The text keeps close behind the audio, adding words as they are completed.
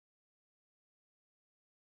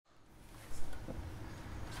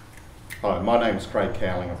Hi, my name is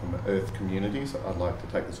Cowling. I'm from Earth Communities. I'd like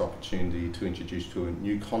to take this opportunity to introduce to a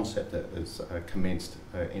new concept that was commenced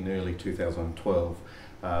in early 2012.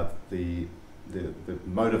 The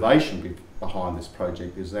motivation behind this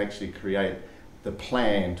project is to actually create the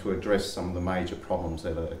plan to address some of the major problems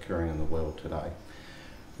that are occurring in the world today.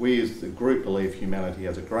 We as the group believe humanity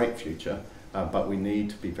has a great future, but we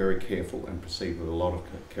need to be very careful and proceed with a lot of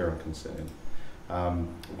care and concern.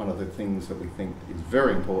 One of the things that we think is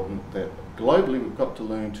very important, that globally we've got to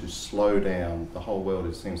learn to slow down. The whole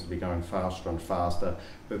world seems to be going faster and faster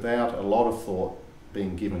without a lot of thought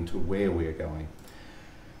being given to where we're going.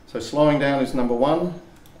 So slowing down is number one,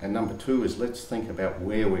 and number two is let's think about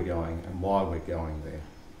where we're going and why we're going there.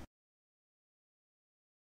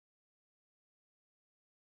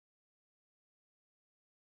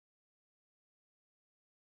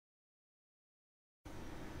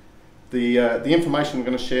 The information I'm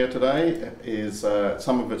going to share today is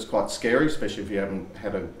some of it's quite scary, especially if you haven't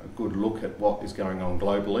had a good look at what is going on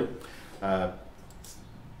globally.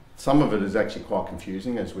 Some of it is actually quite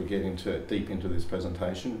confusing as we get deep into this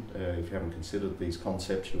presentation. If you haven't considered these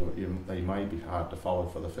concepts, they may be hard to follow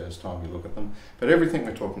for the first time you look at them. But everything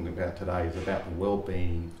we're talking about today is about the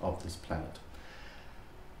well-being of this planet.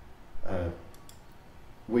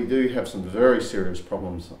 We do have some very serious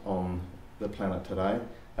problems on the planet today.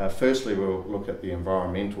 Firstly, we'll look at the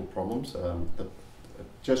environmental problems.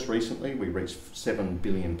 Just recently, we reached 7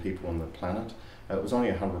 billion people on the planet. It was only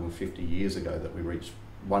 150 years ago that we reached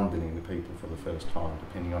 1 billion people for the first time,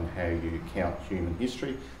 depending on how you count human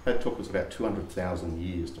history. That took us about 200,000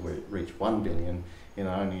 years to reach 1 billion.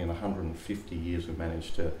 Only in 150 years we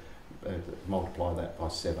managed to multiply that by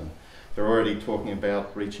 7. They're already talking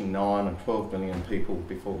about reaching 9 and 12 billion people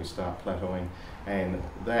before we start plateauing, and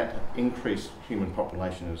that increased human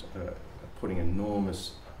population is putting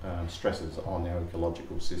enormous stresses on our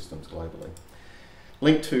ecological systems globally.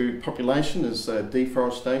 Linked to population is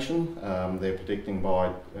deforestation. They're predicting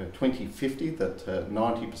by 2050 that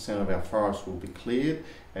 90% of our forests will be cleared,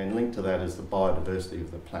 and linked to that is the biodiversity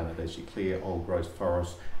of the planet. As you clear old growth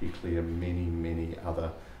forests, you clear many, many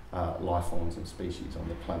other life forms and species on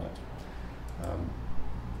the planet.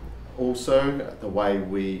 Also, the way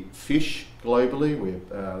we fish globally,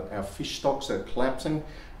 our fish stocks are collapsing.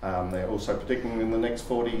 They're also predicting in the next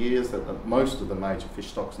 40 years that most of the major fish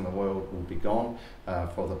stocks in the world will be gone.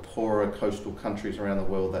 For the poorer coastal countries around the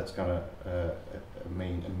world, that's going to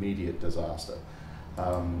mean immediate disaster.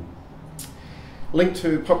 Linked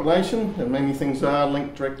to population, and many things are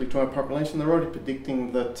linked directly to our population. They're already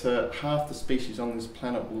predicting that half the species on this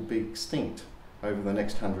planet will be extinct over the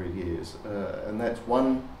next 100 years. And that's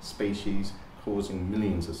one species causing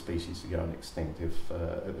millions of species to go extinct. If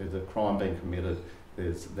there's a crime being committed,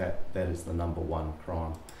 that is the number one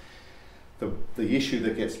crime. The issue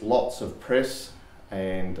that gets lots of press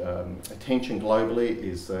and attention globally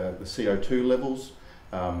is the CO2 levels.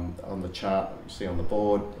 On the chart you see on the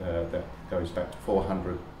board, that goes back to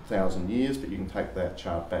 400,000 years, but you can take that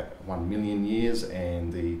chart back 1 million years,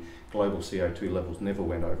 and the global CO2 levels never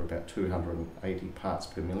went over about 280 parts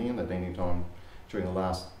per million at any time during the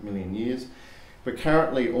last million years. We're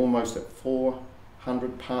currently almost at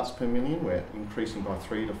 400 parts per million. We're increasing by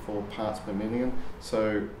 3 to 4 parts per million.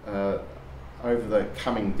 So over the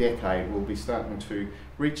coming decade, we'll be starting to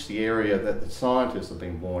reach the area that the scientists have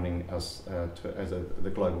been warning us as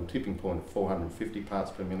the global tipping point of 450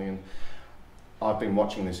 parts per million. I've been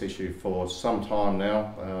watching this issue for some time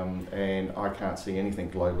now, and I can't see anything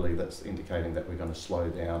globally that's indicating that we're going to slow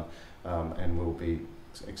down and we'll be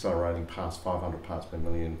accelerating past 500 parts per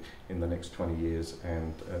million in the next 20 years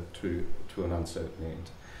and to an uncertain end.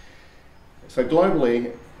 So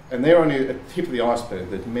globally, and they're only a tip of the iceberg,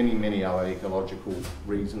 there's many, many other ecological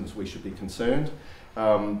reasons we should be concerned.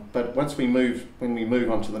 But when we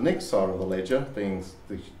move on to the next side of the ledger, being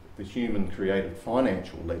the human-created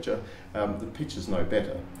financial ledger, the picture's no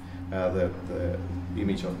better. The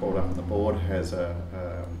image I've brought up on the board has an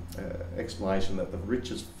explanation that the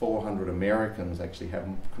richest 400 Americans actually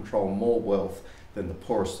control more wealth than the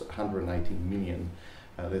poorest 180 million.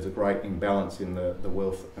 There's a great imbalance in the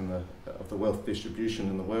wealth of the wealth distribution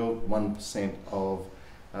in the world. 1% of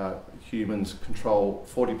humans control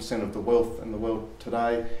 40% of the wealth in the world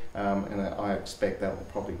today, and I expect that will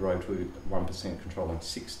probably grow to 1% controlling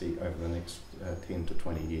 60 over the next 10 to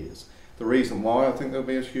 20 years. The reason why I think there'll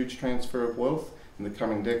be a huge transfer of wealth in the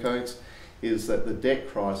coming decades is that the debt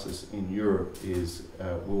crisis in Europe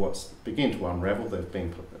will begin to unravel. They've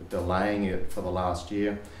been delaying it for the last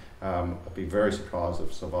year. I'd be very surprised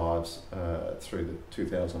if it survives through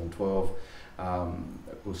 2012.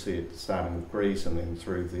 We'll see it starting with Greece and then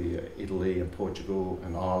through the Italy and Portugal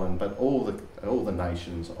and Ireland, but all the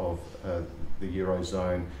nations of the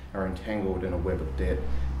Eurozone are entangled in a web of debt,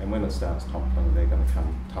 and when it starts toppling, they're going to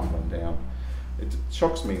come tumbling down. It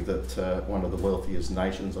shocks me that one of the wealthiest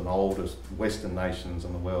nations and oldest Western nations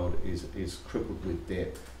in the world is crippled with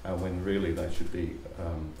debt, when really they should be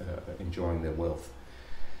enjoying their wealth.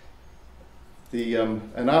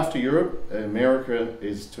 And after Europe, America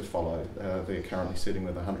is to follow. They're currently sitting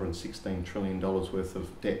with $116 trillion worth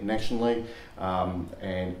of debt nationally,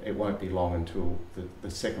 and it won't be long until the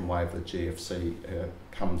second wave of the GFC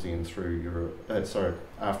comes in through Europe,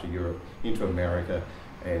 after Europe, into America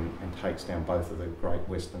and takes down both of the great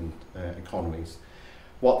Western economies.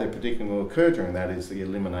 What they're predicting will occur during that is the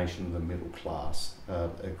elimination of the middle class.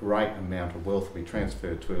 A great amount of wealth will be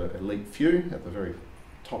transferred to an elite few at the very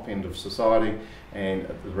top end of society, and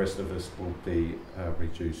the rest of us will be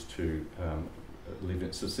reduced to live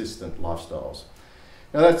in subsistent lifestyles.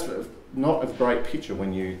 Now that's not a great picture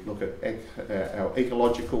when you look at our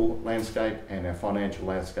ecological landscape and our financial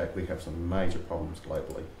landscape. We have some major problems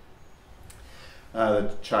globally.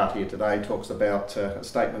 The chart here today talks about a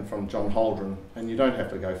statement from John Holdren, and you don't have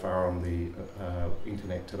to go far on the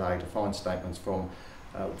internet today to find statements from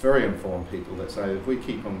very informed people that say if we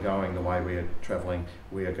keep on going the way we are travelling,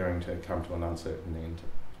 we are going to come to an uncertain end.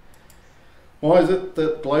 Why is it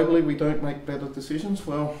that globally we don't make better decisions?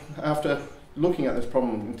 Well, after looking at this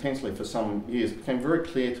problem intensely for some years, it became very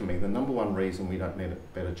clear to me the number one reason we don't make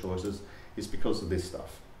better choices is because of this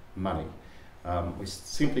stuff, money. We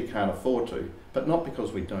simply can't afford to, but not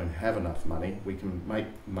because we don't have enough money. We can make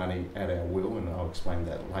money at our will, and I'll explain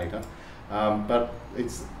that later. But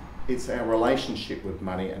it's our relationship with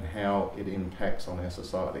money and how it impacts on our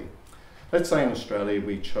society. Let's say in Australia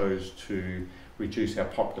we chose to reduce our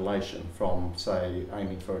population from, say,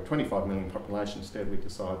 aiming for a 25 million population. Instead we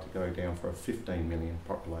decide to go down for a 15 million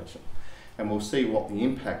population. And we'll see what the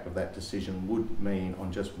impact of that decision would mean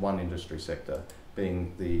on just one industry sector,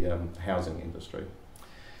 being the housing industry.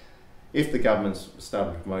 If the governments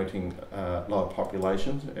started promoting lower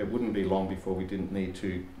populations, it wouldn't be long before we didn't need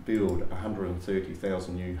to build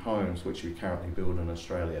 130,000 new homes, which we currently build in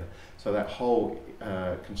Australia. So that whole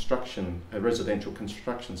residential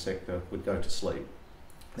construction sector would go to sleep.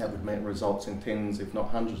 That would mean results in tens, if not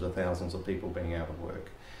hundreds of thousands of people being out of work.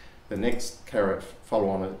 The next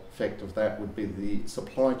follow-on effect of that would be the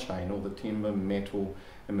supply chain, all the timber, metal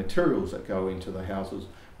and materials that go into the houses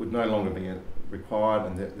would no longer be required,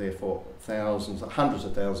 and therefore thousands, hundreds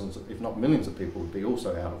of thousands, if not millions of people would be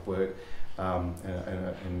also out of work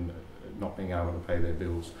and not being able to pay their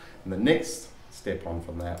bills. And the next step on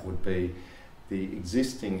from that would be the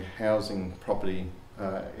existing housing property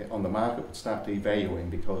on the market would start devaluing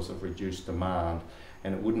because of reduced demand,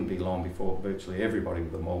 and it wouldn't be long before virtually everybody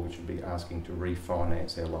with a mortgage would be asking to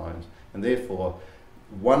refinance their loans. And therefore,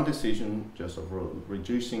 one decision just of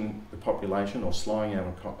reducing the population or slowing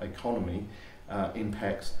our economy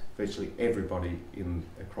impacts virtually everybody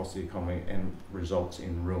across the economy and results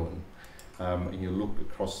in ruin. And you look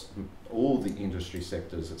across all the industry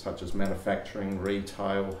sectors such as manufacturing,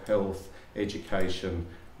 retail, health, education,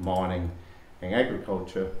 mining and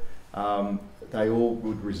agriculture, they all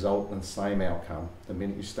would result in the same outcome. The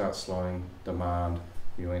minute you start slowing demand,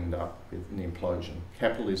 you end up with an implosion.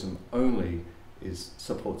 Capitalism only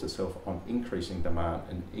supports itself on increasing demand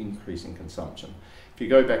and increasing consumption. If you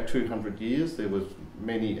go back 200 years, there was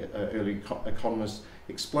many early economists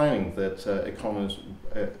explaining that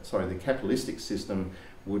the capitalistic system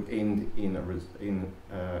would end in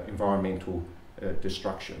environmental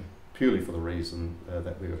destruction, purely for the reason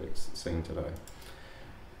that we've seen today.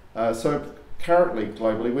 So currently,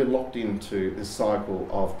 globally, we're locked into this cycle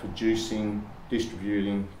of producing,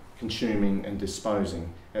 distributing, consuming and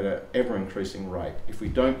disposing at an ever-increasing rate. If we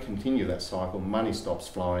don't continue that cycle, money stops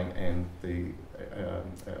flowing and the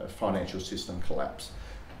financial system collapses.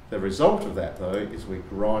 The result of that, though, is we're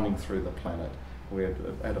grinding through the planet. We're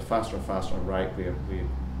at a faster and faster rate.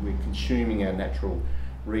 We're consuming our natural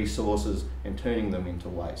resources and turning them into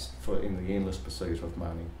waste in the endless pursuit of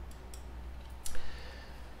money.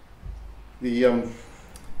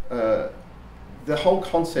 The whole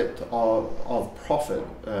concept of profit,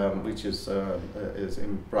 which is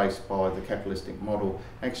embraced by the capitalistic model,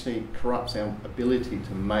 actually corrupts our ability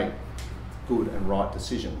to make good and right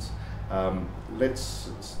decisions. Let's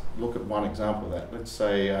look at one example of that. Let's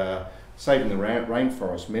say saving the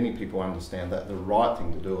rainforest. Many people understand that the right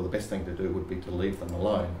thing to do, or the best thing to do, would be to leave them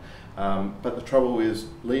alone. But the trouble is,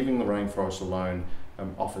 leaving the rainforest alone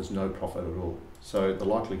offers no profit at all. So the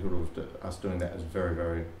likelihood of us doing that is very,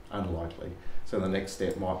 very unlikely. So the next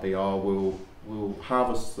step might be, oh, we'll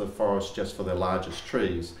harvest the forest just for the largest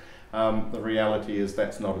trees. The reality is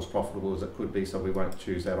that's not as profitable as it could be, so we won't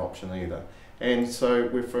choose that option either. And so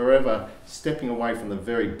we're forever stepping away from the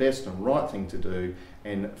very best and right thing to do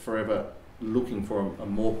and forever looking for a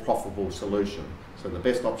more profitable solution. So the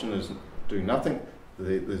best option is do nothing.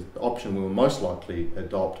 The option we'll most likely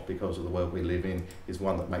adopt, because of the world we live in, is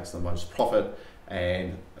one that makes the most profit,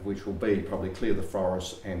 and which will be probably clear the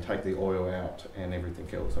forests and take the oil out and everything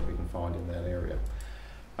else that we can find in that area.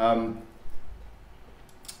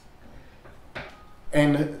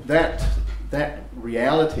 And that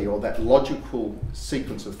reality, or that logical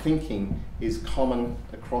sequence of thinking, is common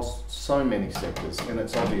across so many sectors, and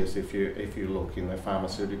it's obvious if you look in the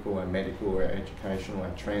pharmaceutical and medical or educational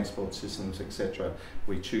and transport systems, etc.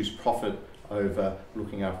 We choose profit over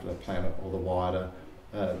looking after the planet or the wider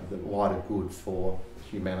good for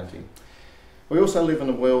humanity. We also live in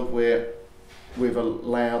a world where we've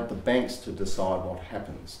allowed the banks to decide what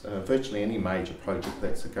happens. Virtually any major project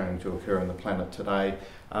that's going to occur on the planet today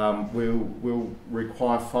will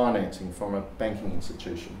require financing from a banking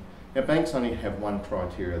institution. Now, banks only have one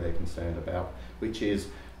criteria they're concerned about, which is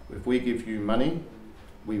if we give you money,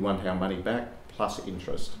 we want our money back plus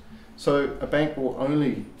interest. So a bank will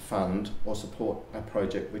only fund or support a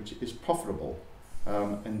project which is profitable,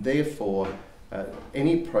 and therefore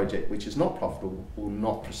any project which is not profitable will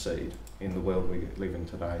not proceed in the world we live in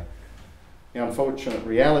today. The unfortunate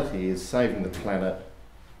reality is saving the planet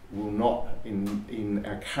will not, in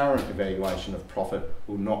our current evaluation of profit,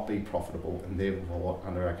 will not be profitable, and therefore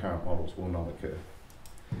under our current models will not occur.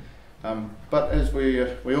 But as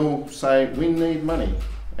we all say, we need money,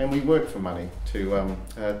 and we work for money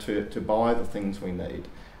to buy the things we need.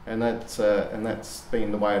 And that's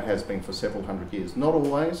been the way it has been for several hundred years. Not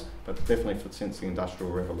always, but definitely since the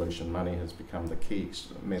Industrial Revolution, money has become the key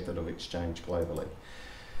method of exchange globally.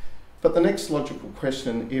 But the next logical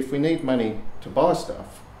question, if we need money to buy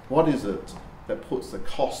stuff, what is it that puts the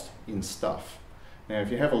cost in stuff? Now,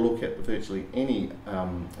 if you have a look at virtually any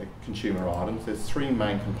consumer items, there's three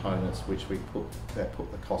main components which that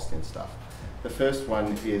put the cost in stuff. The first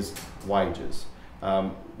one is wages.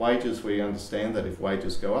 Wages, we understand that if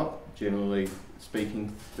wages go up, generally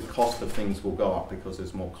speaking, the cost of things will go up because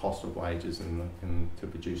there's more cost of wages to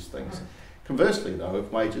produce things. Conversely though,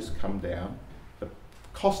 if wages come down, the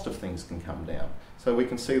cost of things can come down. So we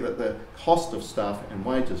can see that the cost of stuff and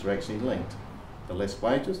wages are actually linked. The less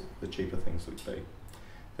wages, the cheaper things would be.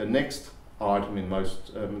 The next item in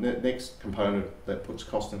the next component that puts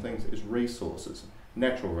cost in things is resources,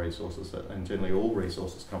 natural resources, and generally all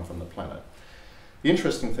resources come from the planet. The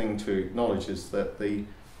interesting thing to acknowledge is that the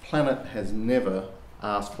planet has never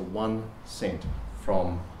asked for 1 cent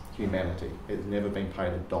from humanity. It has never been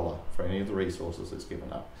paid $1 for any of the resources it's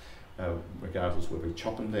given up. Regardless whether we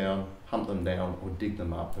chop them down, hunt them down, or dig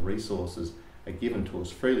them up, the resources are given to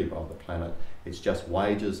us freely by the planet. It's just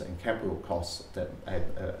wages and capital costs that add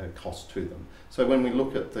a cost to them. So when we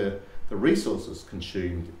look at the resources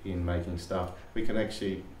consumed in making stuff, we can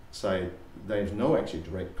actually say there's no actually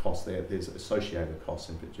direct cost there, there's associated costs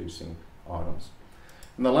in producing items.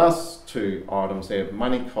 And the last two items there,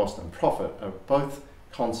 money cost and profit, are both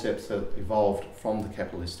concepts that evolved from the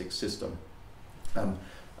capitalistic system.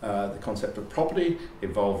 The concept of property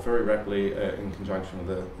evolved very rapidly in conjunction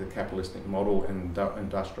with the capitalistic model and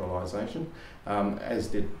industrialisation, as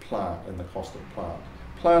did plant and the cost of plant.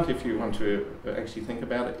 Plant, if you want to actually think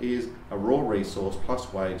about it, is a raw resource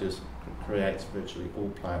plus wages creates virtually all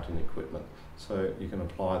plant and equipment. So you can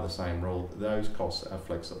apply the same rule. Those costs are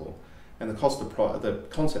flexible. And the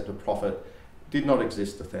concept of profit did not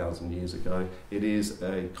exist 1,000 years ago. It is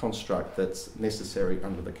a construct that's necessary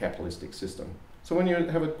under the capitalistic system. So when you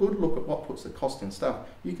have a good look at what puts the cost in stuff,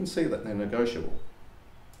 you can see that they're negotiable.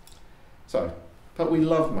 So, but we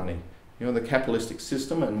love money. You know, the capitalistic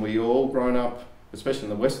system, and we all grown up, especially in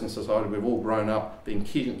the Western society, we've all grown up being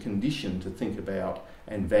conditioned to think about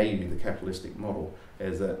and value the capitalistic model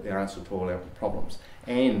as the answer to all our problems.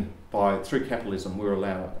 And through capitalism, we're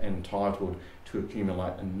allowed and entitled to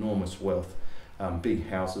accumulate enormous wealth, big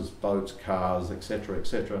houses, boats, cars, etc.,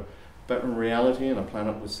 etc. But in reality, in a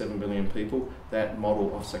planet with 7 billion people, that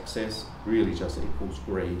model of success really just equals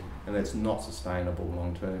greed, and that's not sustainable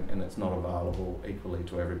long term, and it's not available equally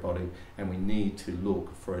to everybody, and we need to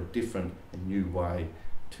look for a different and new way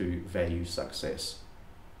to value success.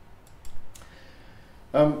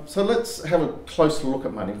 So let's have a closer look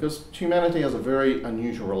at money, because humanity has a very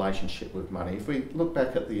unusual relationship with money. If we look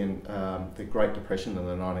back at the Great Depression in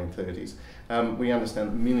the 1930s, we understand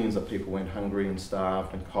that millions of people went hungry and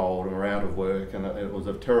starved and cold and were out of work, and it was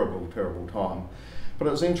a terrible, terrible time. But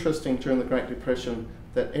it was interesting during the Great Depression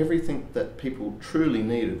that everything that people truly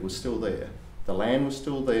needed was still there. The land was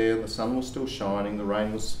still there, the sun was still shining, the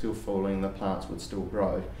rain was still falling, the plants would still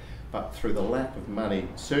grow. But through the lack of money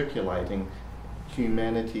circulating,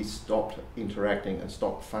 humanity stopped interacting and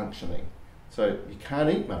stopped functioning. So you can't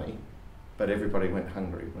eat money, but everybody went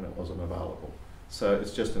hungry when it wasn't available. So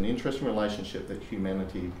it's just an interesting relationship that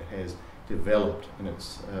humanity has developed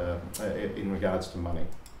in regards to money.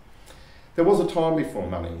 There was a time before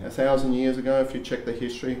money. 1,000 years ago, if you check the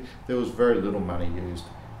history, there was very little money used.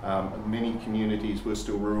 Many communities were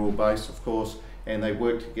still rural based, of course, and they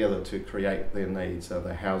worked together to create their needs, so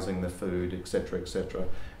the housing, the food, etc., etc.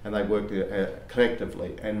 And they worked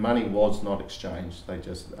collectively, and money was not exchanged. They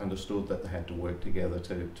just understood that they had to work together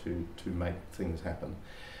to make things happen.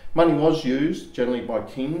 Money was used generally by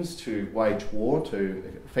kings to wage war, to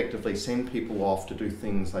effectively send people off to do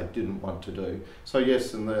things they didn't want to do. So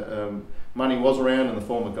yes, and money was around in the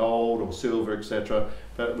form of gold or silver, etc.,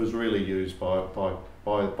 but it was really used by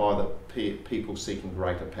the people seeking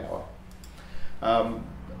greater power.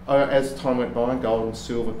 As time went by, gold and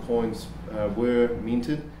silver coins were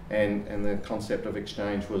minted, and the concept of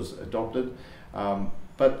exchange was adopted.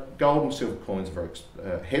 But gold and silver coins are very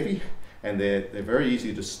heavy, and they're very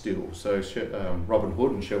easy to steal. So Robin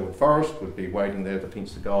Hood in Sherwood Forest would be waiting there to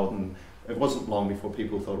pinch the gold, and it wasn't long before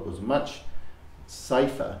people thought it was much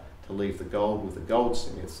safer to leave the gold with the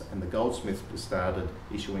goldsmiths, and the goldsmiths started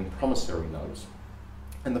issuing promissory notes.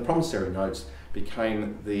 And the promissory notes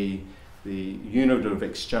became the unit of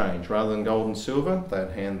exchange. Rather than gold and silver,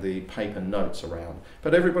 they'd hand the paper notes around.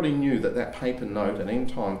 But everybody knew that that paper note at any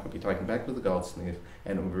time could be taken back to the goldsmith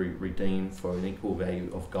and it would be redeemed for an equal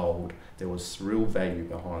value of gold. There was real value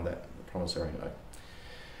behind that promissory note.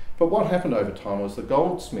 But what happened over time was the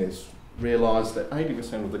goldsmiths realised that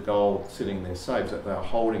 80% of the gold sitting in their safes that they were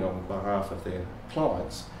holding on behalf of their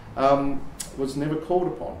clients was never called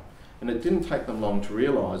upon. And it didn't take them long to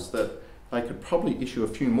realise that they could probably issue a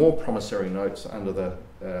few more promissory notes under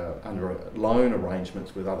loan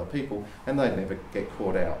arrangements with other people, and they'd never get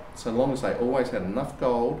caught out. So long as they always had enough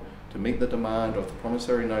gold to meet the demand of the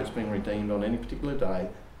promissory notes being redeemed on any particular day,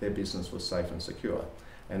 their business was safe and secure.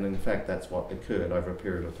 And in fact, that's what occurred over a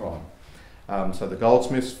period of time. So the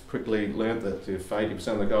goldsmiths quickly learnt that if 80%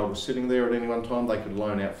 of the gold was sitting there at any one time, they could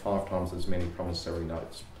loan out 5 times as many promissory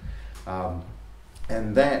notes.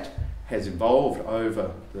 And that has evolved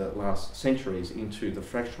over the last centuries into the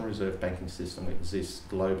fractional reserve banking system that exists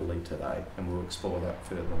globally today, and we'll explore that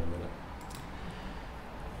further in a minute.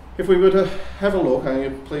 If we were to have a look,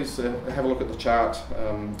 please have a look at the chart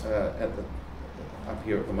up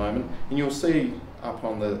here at the moment, and you'll see up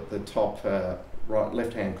on the top right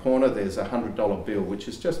left-hand corner there's a $100 bill which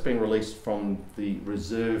has just been released from the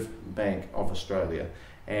Reserve Bank of Australia.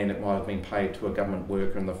 And it might have been paid to a government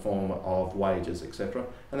worker in the form of wages, etc.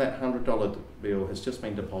 And that $100 bill has just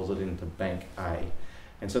been deposited into Bank A.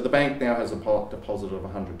 And so the bank now has a deposit of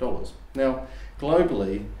 $100. Now,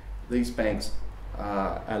 globally, these banks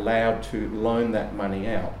are allowed to loan that money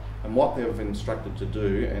out. And what they've instructed to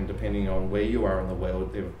do, and depending on where you are in the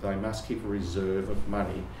world, they must keep a reserve of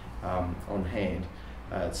money on hand.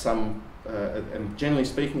 And generally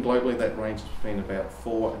speaking, globally, that ranges between about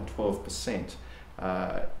 4 and 12%.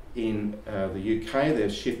 In the UK, they're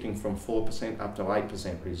shifting from 4% up to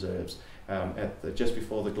 8% reserves. Just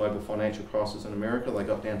before the global financial crisis in America, they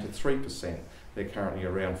got down to 3%. They're currently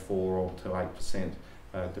around 4 to 8%,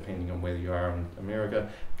 depending on whether you are in America.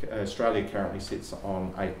 Australia currently sits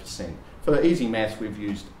on 8%. For the easy maths, we've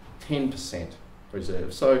used 10%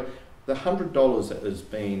 reserve. So the $100 that has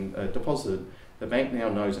been deposited, the bank now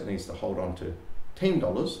knows it needs to hold on to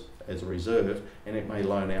 $10 as a reserve, and it may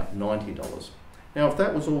loan out $90. Now, if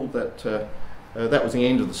that was all that was the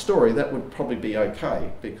end of the story, that would probably be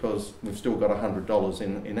okay because we've still got $100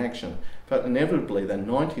 in action. But inevitably, the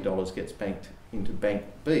 $90 gets banked into Bank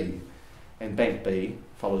B, and Bank B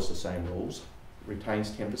follows the same rules,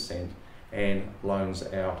 retains 10%, and loans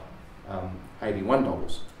out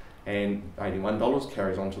 $81. And $81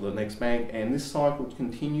 carries on to the next bank, and this cycle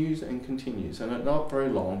continues and continues. And it's not very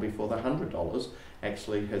long before the $100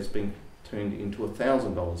 actually has been turned into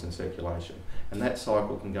 $1,000 in circulation, and that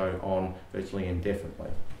cycle can go on virtually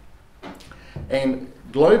indefinitely. And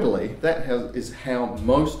globally, that is how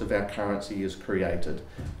most of our currency is created.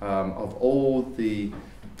 Of all the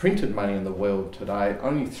printed money in the world today,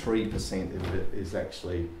 only 3% of it is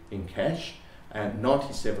actually in cash. and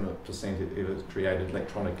 97% it was created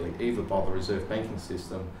electronically, either by the reserve banking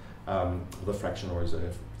system or the fractional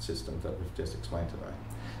reserve system that we've just explained today.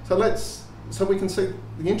 So we can see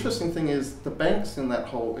the interesting thing is the banks in that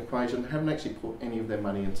whole equation haven't actually put any of their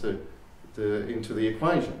money into the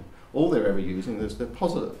equation. All they're ever using is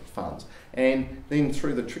deposit funds, and then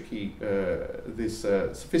through the tricky,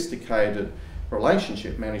 sophisticated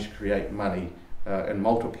relationship, manage to create money and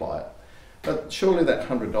multiply it. But surely that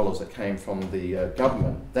 $100 that came from the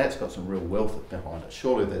government, that's got some real wealth behind it.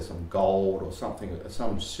 Surely there's some gold or something,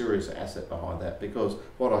 some serious asset behind that, because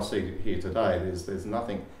what I see here today, there's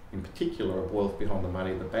nothing in particular of wealth behind the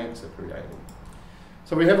money the banks are creating.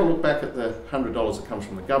 So we have a look back at the $100 that comes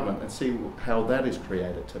from the government and see how that is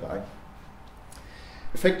created today.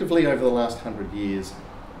 Effectively, over the last 100 years,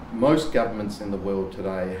 most governments in the world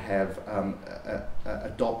today have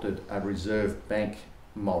adopted a reserve bank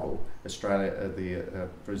model. Australia, the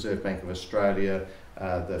Reserve Bank of Australia,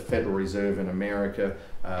 the Federal Reserve in America,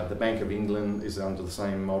 the Bank of England is under the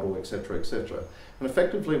same model, etc., etc. And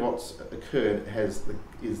effectively what's occurred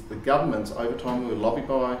is the governments over time were lobbied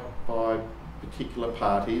by particular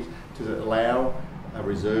parties to allow a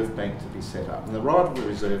reserve bank to be set up. And the right of the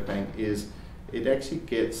reserve bank is it actually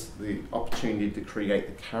gets the opportunity to create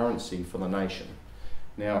the currency for the nation.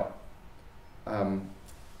 Now,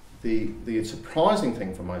 the surprising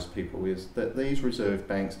thing for most people is that these reserve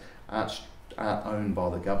banks aren't owned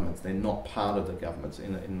by the governments. They're not part of the governments.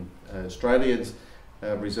 In Australia's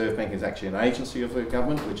Reserve Bank is actually an agency of the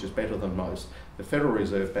government, which is better than most. The Federal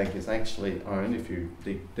Reserve Bank is actually owned, if you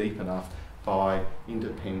dig deep enough, by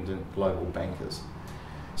independent global bankers.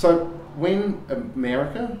 So when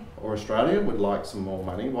America or Australia would like some more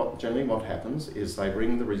money, generally what happens is they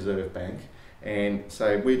ring the Reserve Bank and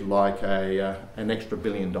say, we'd like an extra $1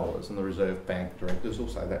 billion, and the Reserve Bank directors will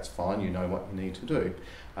say, that's fine, you know what you need to do.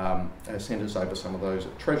 Send us over some of those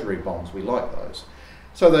Treasury bonds, we like those.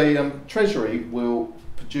 So the Treasury will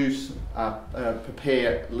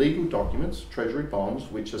prepare legal documents, Treasury bonds,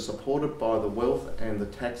 which are supported by the wealth and the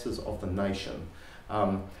taxes of the nation.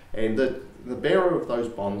 And the bearer of those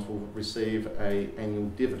bonds will receive an annual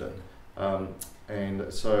dividend.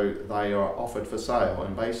 And so they are offered for sale.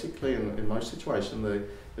 And basically, in most situations,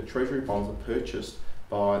 the Treasury bonds are purchased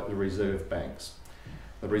by the reserve banks.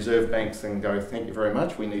 The reserve banks then go, thank you very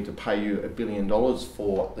much, we need to pay you $1 billion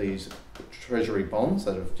for these Treasury bonds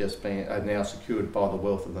that have just been are now secured by the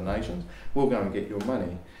wealth of the nations. We'll go and get your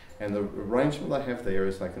money. And the arrangement they have there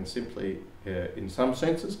is they can simply, in some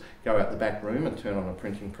senses, go out the back room and turn on a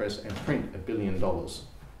printing press and print $1 billion.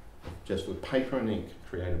 Just with paper and ink,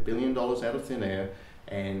 create $1 billion out of thin air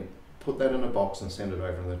and put that in a box and send it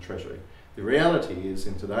over to the Treasury. The reality is,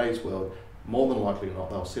 in today's world, more than likely not,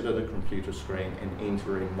 they'll sit at a computer screen and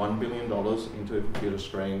enter in $1 billion into a computer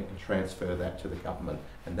screen and transfer that to the government.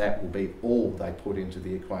 And that will be all they put into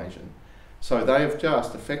the equation. So they have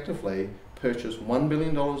just effectively purchased $1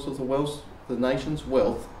 billion of the nation's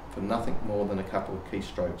wealth for nothing more than a couple of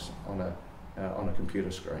keystrokes on a computer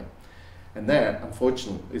screen. And that,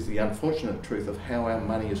 unfortunately, is the unfortunate truth of how our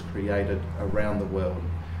money is created around the world.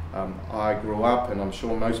 I grew up, and I'm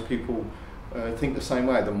sure most people think the same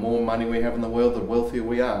way. The more money we have in the world, the wealthier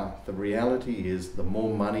we are. The reality is, the more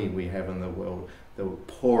money we have in the world, the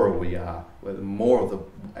poorer we are. The more of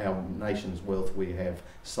our nation's wealth we have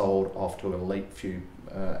sold off to an elite few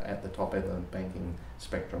at the top of the banking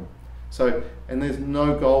spectrum. So, and there's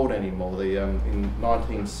no gold anymore. In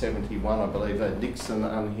 1971, I believe, Nixon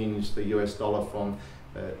unhinged the US dollar from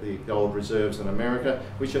the gold reserves in America,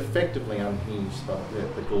 which effectively unhinged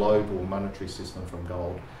the global monetary system from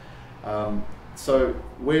gold. So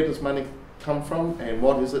where does money come from, and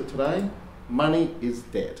what is it today? Money is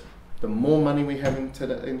debt. The more money we have in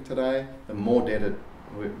today, the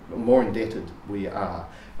more indebted we are.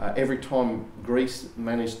 Every time Greece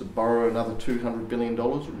managed to borrow another $200 billion,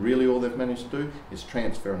 really all they've managed to do is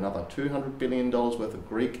transfer another $200 billion worth of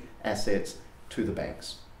Greek assets to the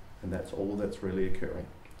banks. And that's all that's really occurring.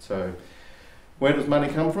 So where does money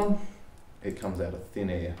come from? It comes out of thin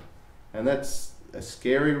air. And that's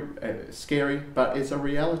scary, but it's a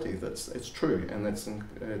reality. It's true, and it's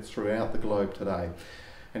throughout the globe today.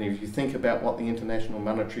 And if you think about what the international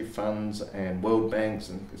monetary funds and World Banks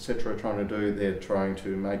and etc. are trying to do, they're trying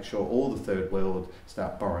to make sure all the third world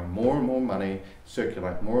start borrowing more and more money,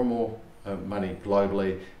 circulate more and more money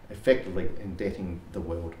globally, effectively indebting the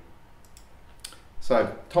world.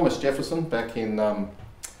 So Thomas Jefferson, back in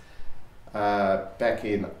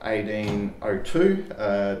 1802,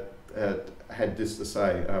 had this to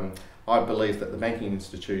say: I believe that the banking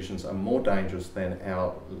institutions are more dangerous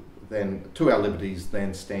to our liberties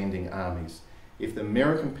than standing armies. if the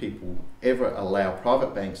American people ever allow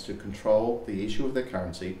private banks to control the issue of their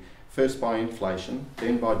currency, first by inflation,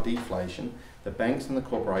 then by deflation, the banks and the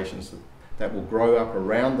corporations that will grow up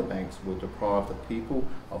around the banks will deprive the people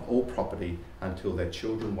of all property until their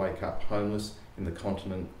children wake up homeless in the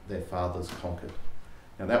continent their fathers conquered.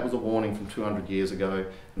 Now that was a warning from 200 years ago,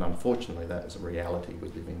 and unfortunately that is a reality we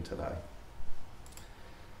live in today.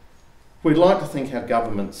 We'd like to think our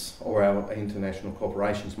governments or our international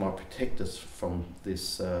corporations might protect us from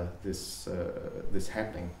this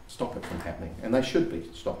happening, stop it from happening, and they should be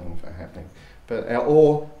stopping it from happening.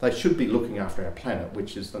 Or they should be looking after our planet,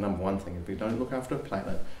 which is the number one thing. If we don't look after a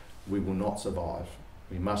planet, we will not survive.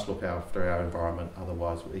 We must look after our environment,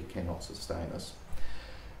 otherwise it cannot sustain us.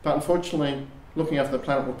 But unfortunately, looking after the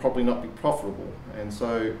planet will probably not be profitable, and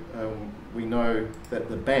so we know that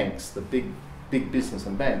the banks, the big business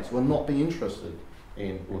and banks, will not be interested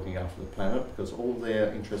in looking after the planet, because all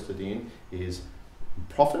they're interested in is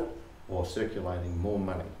profit or circulating more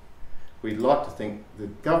money. We'd like to think the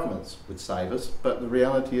governments would save us, but the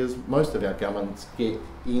reality is most of our governments get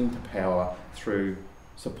into power through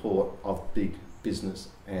support of big business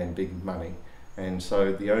and big money. And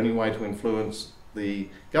so the only way to influence the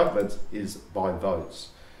governments is by votes.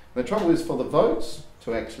 The trouble is, for the votes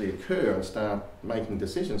to actually occur and start making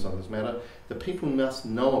decisions on this matter, the people must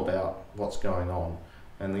know about what's going on.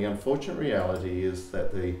 And the unfortunate reality is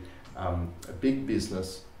that the big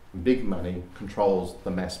business, big money controls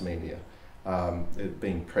the mass media, it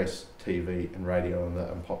being press, TV and radio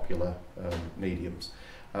and popular mediums.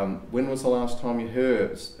 When was the last time you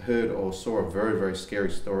heard or saw a very, very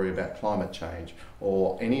scary story about climate change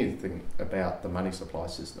or anything about the money supply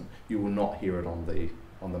system? You will not hear it on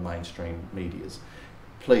the mainstream medias.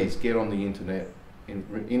 Please get on the internet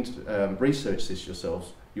and research this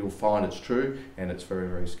yourselves. You'll find it's true, and it's very,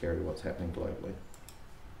 very scary what's happening globally.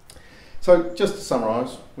 So just to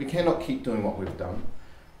summarise, we cannot keep doing what we've done.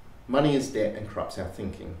 Money is debt and corrupts our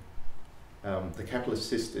thinking. The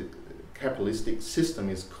capitalistic system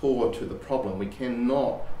is core to the problem. We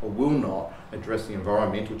cannot or will not address the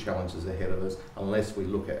environmental challenges ahead of us unless we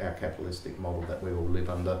look at our capitalistic model that we all live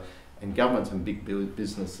under. And governments and big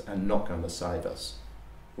business are not going to save us.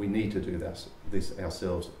 We need to do this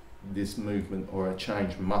ourselves. This movement or a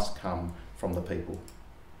change must come from the people.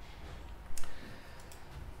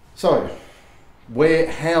 So,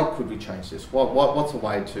 how could we change this? What's a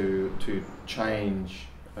way to change,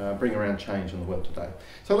 bring around change in the world today?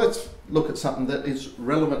 So let's look at something that is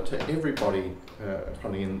relevant to everybody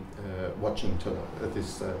probably watching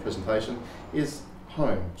this presentation, is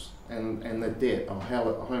homes and the debt, or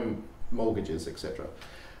how home mortgages, etc.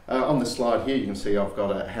 On this slide here you can see I've got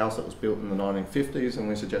a house that was built in the 1950s, and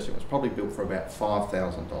we're suggesting it was probably built for about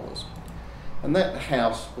 $5,000. And that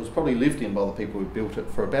house was probably lived in by the people who built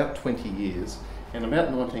it for about 20 years, and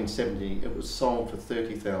about 1970 it was sold for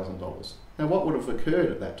 $30,000. Now what would have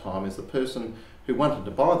occurred at that time is the person who wanted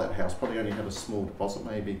to buy that house probably only had a small deposit,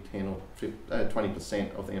 maybe 10 or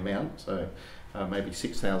 20% of the amount, so maybe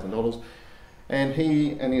 $6,000. And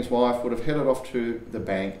he and his wife would have headed off to the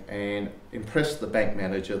bank and impressed the bank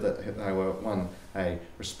manager that they were, a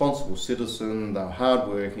responsible citizen, they were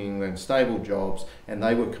hardworking, they had stable jobs, and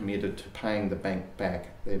they were committed to paying the bank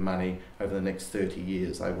back their money over the next 30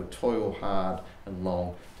 years. They would toil hard and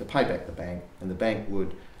long to pay back the bank, and the bank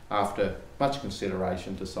would, after much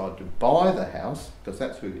consideration, decide to buy the house, because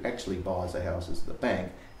that's who actually buys the house, is the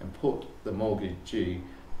bank, and put the mortgagee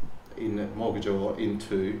into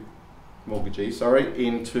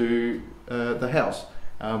the house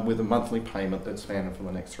with a monthly payment that's spanned for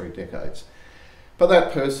the next 3 decades. But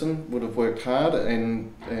that person would have worked hard,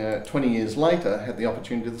 and 20 years later had the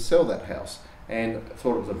opportunity to sell that house, and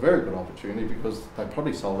thought it was a very good opportunity because they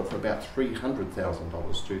probably sold it for about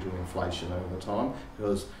 $300,000 due to inflation over the time,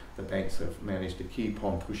 because the banks have managed to keep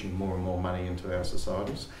on pushing more and more money into our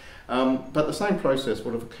societies. But the same process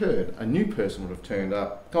would have occurred. A new person would have turned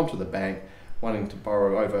up, gone to the bank, wanting to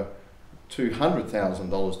borrow over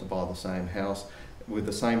 $200,000 to buy the same house with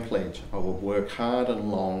the same pledge: I will work hard and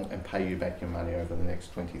long and pay you back your money over the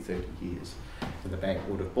next 20, 30 years. And the bank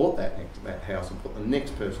would have bought that house and put the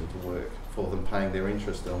next person to work for them, paying their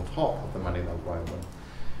interest on top of the money they've loaned them.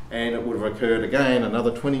 And it would have occurred again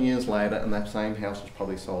another 20 years later, and that same house was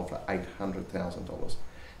probably sold for $800,000.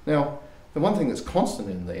 Now, the one thing that's constant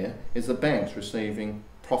in there is the banks receiving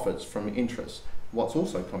profits from interest. What's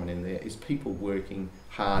also common in there is people working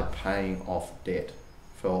hard, paying off debt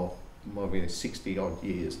for maybe 60 odd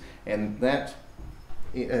years, and that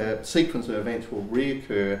sequence of events will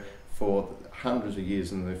reoccur for hundreds of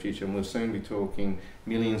years in the future, and we'll soon be talking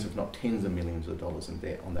millions, if not tens of millions of dollars in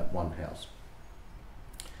debt on that one house.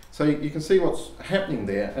 So you can see what's happening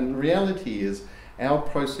there, and the reality is our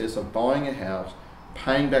process of buying a house,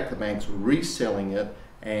 paying back the banks, reselling it,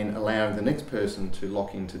 and allowing the next person to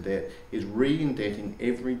lock into debt is re-indebting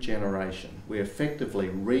every generation. We're effectively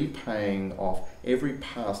repaying off every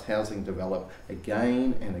past housing developed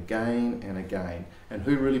again and again and again. And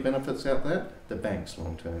who really benefits out of that? The banks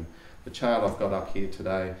long term. The chart I've got up here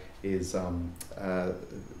today is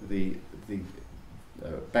the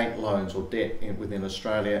bank loans or debt within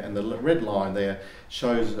Australia, and the red line there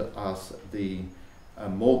shows us the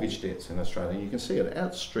mortgage debts in Australia. And you can see it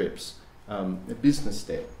outstrips business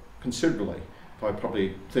debt considerably by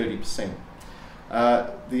probably 30%.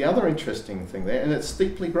 The other interesting thing there, and it's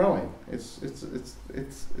steeply growing. It's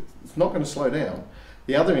not going to slow down.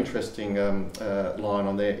 The other interesting line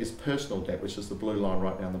on there is personal debt, which is the blue line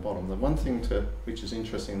right down the bottom. The one thing which is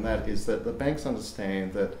interesting in that is that the banks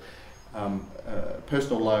understand that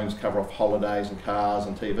personal loans cover off holidays and cars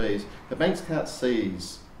and TVs. The banks can't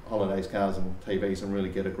seize holidays, cars and TVs and really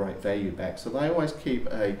get a great value back. So they always keep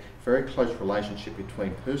a very close relationship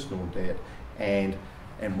between personal debt and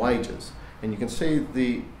wages. And you can see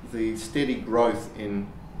the steady growth in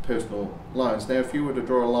personal loans. Now, if you were to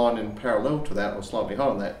draw a line in parallel to that or slightly higher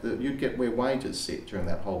than that, you'd get where wages sit during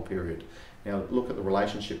that whole period. Now, look at the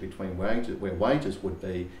relationship between wages, where wages would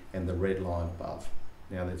be, and the red line above.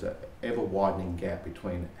 Now, there's an ever-widening gap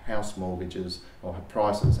between house mortgages or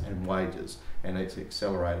prices and wages, and it's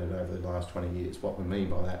accelerated over the last 20 years. What we mean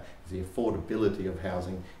by that is the affordability of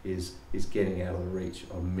housing is getting out of the reach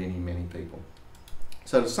of many, many people.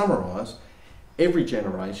 So to summarise, every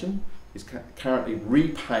generation is currently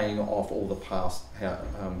repaying off all the past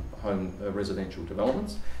home residential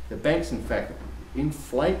developments. The banks, in fact,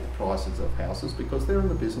 inflate the prices of houses because they're in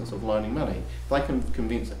the business of loaning money. They can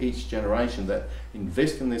convince each generation that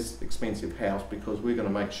invest in this expensive house because we're going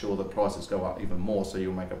to make sure that prices go up even more, so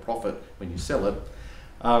you'll make a profit when you sell it.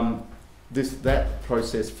 That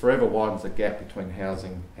process forever widens the gap between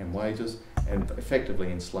housing and wages and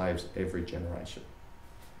effectively enslaves every generation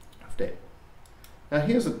of debt. Now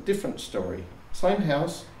here's a different story. Same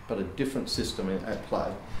house, but a different system at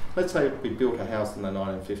play. Let's say we built a house in the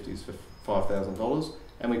 1950s for $5,000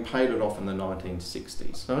 and we paid it off in the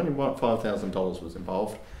 1960s. So only $5,000 was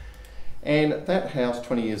involved. And that house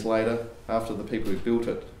 20 years later, after the people who built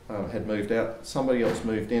it had moved out, somebody else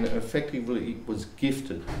moved in, and effectively was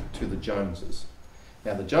gifted to the Joneses.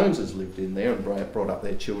 Now the Joneses lived in there and brought up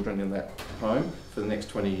their children in that home for the next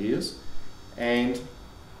 20 years. And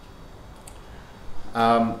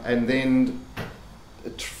then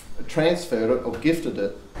transferred it or gifted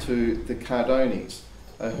it to the Cardonis,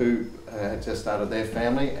 who had just started their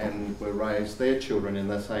family and were raised their children in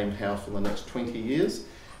the same house for the next 20 years.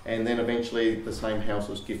 And then eventually the same house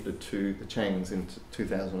was gifted to the Changs in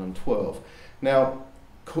 2012. Now,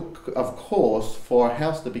 of course, for a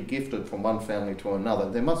house to be gifted from one family to another,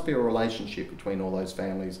 there must be a relationship between all those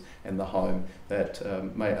families and the home that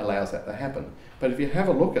allows that to happen. But if you have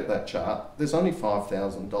a look at that chart, there's only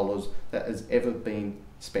 $5,000 that has ever been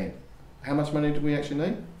spent. How much money do we actually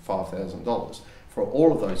need? $5,000 for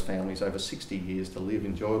all of those families over 60 years to live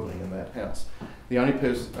enjoyably in that house. The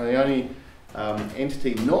only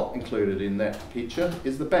entity not included in that picture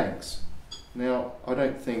is the banks. Now, I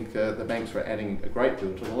don't think the banks were adding a great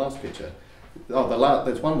deal to the last picture.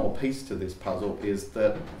 There's one more piece to this puzzle, is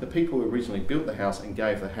that the people who originally built the house and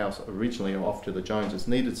gave the house originally off to the Joneses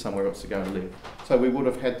needed somewhere else to go and live. So we would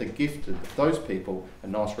have had to gift those people a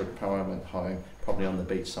nice retirement home, probably on the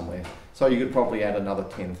beach somewhere. So you could probably add another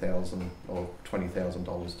 $10,000 or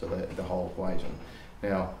 $20,000 to the whole equation.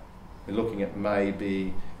 Now, we're looking at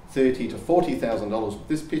maybe $30,000 to $40,000 with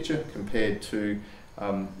this picture compared to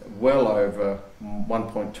well over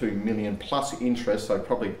 1.2 million plus interest, so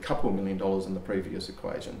probably a couple of $1 million in the previous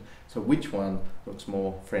equation. So which one looks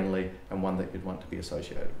more friendly and one that you'd want to be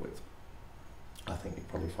associated with? I think you'd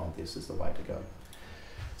probably find this is the way to go.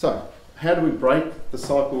 So how do we break the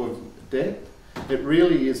cycle of debt? It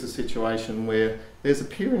really is a situation where there's a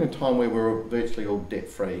period of time where we're virtually all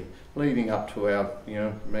debt-free, leading up to our,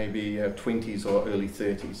 maybe our 20s or early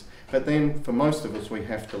 30s. But then for most of us, we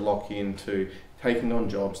have to lock into taking on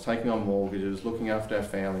jobs, taking on mortgages, looking after our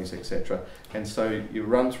families, etc. And so you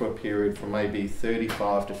run through a period from maybe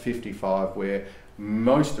 35 to 55 where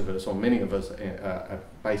most of us, or many of us, are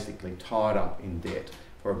basically tied up in debt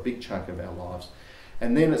for a big chunk of our lives.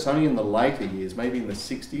 And then it's only in the later years, maybe in the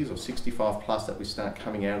 60s or 65 plus, that we start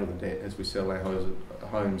coming out of the debt as we sell our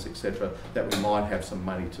homes, etc., that we might have some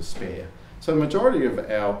money to spare. So the majority of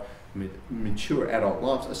our mature adult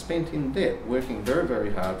lives are spent in debt, working very,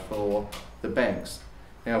 very hard for the banks.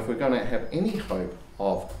 Now, if we're going to have any hope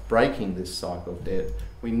of breaking this cycle of debt,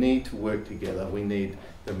 we need to work together. We need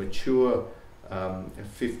the mature 50s,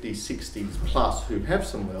 60s plus who have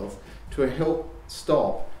some wealth to help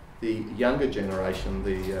stop the younger generation,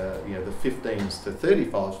 the 15s to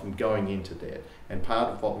 35s from going into debt. And part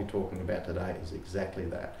of what we're talking about today is exactly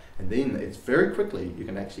that. And then it's very quickly you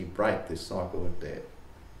can actually break this cycle of debt.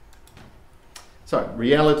 So,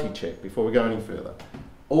 reality check before we go any further.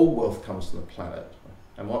 All wealth comes from the planet.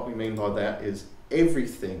 And what we mean by that is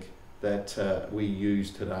everything that we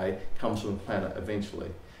use today comes from the planet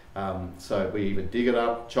eventually. So we either dig it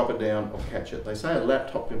up, chop it down, or catch it. They say a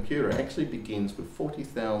laptop computer actually begins with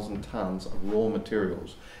 40,000 tonnes of raw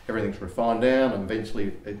materials. Everything's refined down and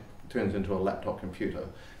eventually it turns into a laptop computer.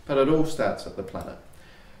 But it all starts at the planet.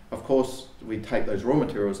 Of course, we take those raw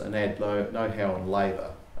materials and add know-how and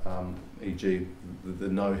labour, e.g. the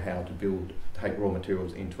know-how to take raw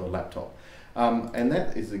materials into a laptop. And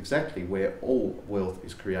that is exactly where all wealth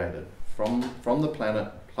is created. From the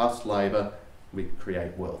planet plus labour, we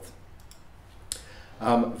create wealth.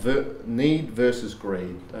 Need versus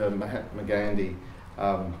greed. Mahatma Gandhi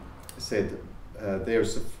said there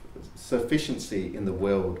is sufficiency in the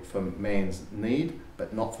world for man's need,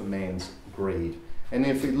 but not for man's greed. And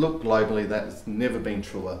if we look globally, that's never been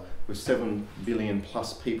truer. With 7 billion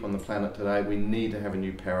plus people on the planet today, we need to have a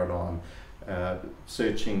new paradigm.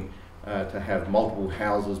 Searching to have multiple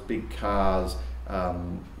houses, big cars,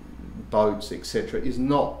 boats, etc. is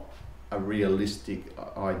not a realistic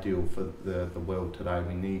ideal for the world today.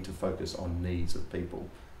 We need to focus on needs of people.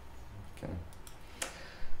 Okay.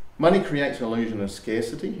 Money creates an illusion of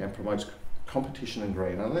scarcity and promotes competition and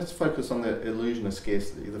greed. Now let's focus on the illusion of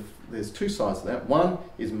scarcity. There's two sides to that. One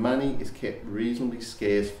is money is kept reasonably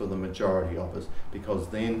scarce for the majority of us because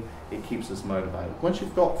then it keeps us motivated. Once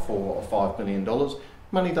you've got $4 or $5 million,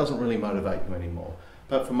 money doesn't really motivate you anymore.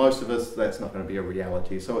 But for most of us, that's not going to be a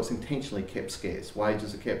reality. So it's intentionally kept scarce.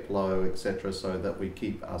 Wages are kept low, etc., so that we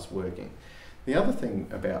keep us working. The other thing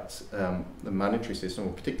about the monetary system,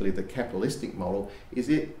 or particularly the capitalistic model, is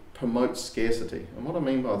it promotes scarcity. And what I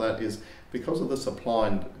mean by that is because of the supply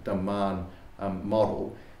and demand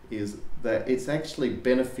model, is that it's actually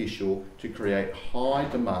beneficial to create high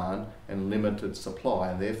demand and limited supply,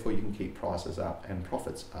 and therefore you can keep prices up and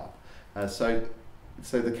profits up.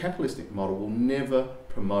 So the capitalistic model will never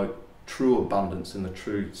promote true abundance in the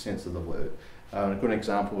true sense of the word. A good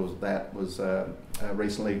example of that was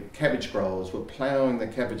recently cabbage growers were ploughing the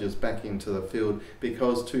cabbages back into the field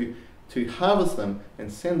because to harvest them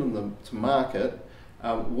and send them to market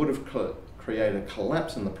would have created a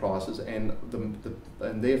collapse in the prices and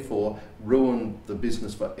therefore ruined the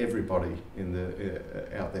business for everybody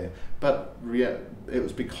out there. But it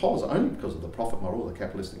was only because of the profit model, the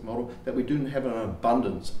capitalistic model, that we didn't have an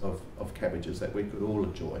abundance of cabbages that we could all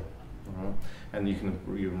enjoy. Right? And you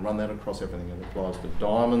can run that across everything. It applies to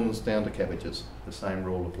diamonds down to cabbages. The same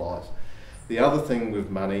rule applies. The other thing with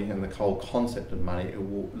money and the whole concept of money, it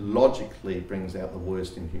logically brings out the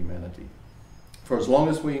worst in humanity. For as long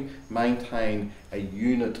as we maintain a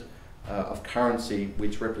unit of currency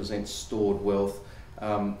which represents stored wealth,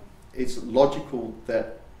 it's logical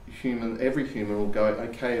that every human will go,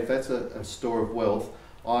 okay, if that's a store of wealth,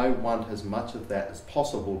 I want as much of that as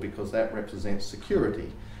possible because that represents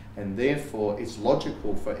security. And therefore, it's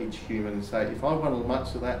logical for each human to say, if I want as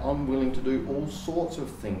much of that, I'm willing to do all sorts of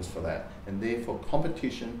things for that. And therefore,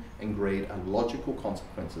 competition and greed are logical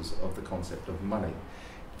consequences of the concept of money.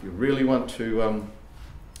 If you really want to,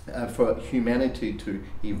 for humanity to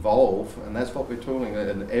evolve, and that's what we're talking about,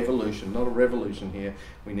 an evolution, not a revolution here,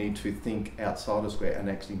 we need to think outside of square and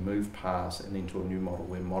actually move past and into a new model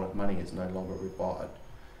where money is no longer required.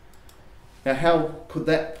 Now, how could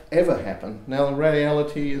that ever happen? Now, the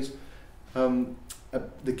reality is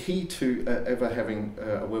the key to ever having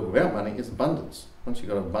a world without money is abundance. Once you've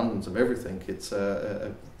got abundance of everything, it's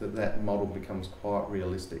that model becomes quite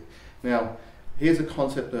realistic. Now, here's a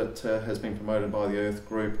concept that has been promoted by the Earth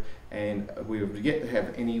Group, and we have yet to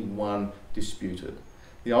have any one disputed.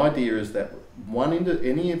 The idea is that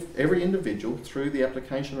every individual, through the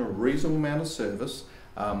application of a reasonable amount of service,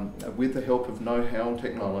 with the help of know-how and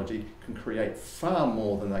technology, can create far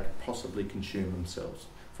more than they could possibly consume themselves.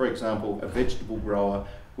 For example, a vegetable grower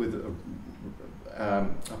with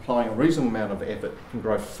applying a reasonable amount of effort can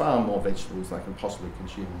grow far more vegetables than they can possibly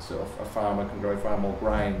consume themselves. A farmer can grow far more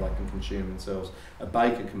grain than they can consume themselves. A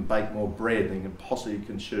baker can bake more bread than they can possibly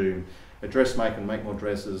consume. A dressmaker can make more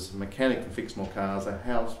dresses. A mechanic can fix more cars.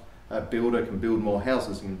 A builder can build more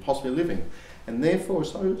houses than he can possibly live in. And therefore,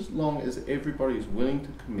 so long as everybody is willing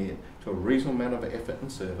to commit to a reasonable amount of effort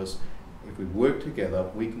and service, if we work together,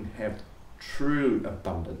 we can have true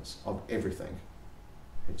abundance of everything.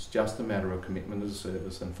 It's just a matter of commitment as a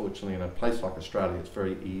service. Unfortunately, in a place like Australia, it's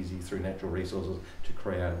very easy through natural resources to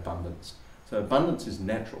create abundance. So abundance is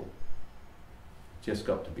natural. Just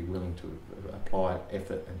got to be willing to apply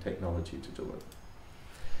effort and technology to do it.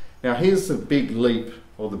 Now here's the big leap,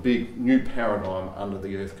 or the big new paradigm under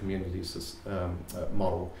the Earth Communities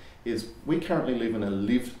model, is we currently live in a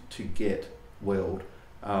live to get world,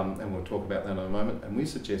 and we'll talk about that in a moment, and we're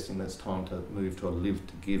suggesting that it's time to move to a live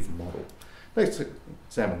to give model. Let's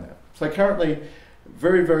examine that. So currently,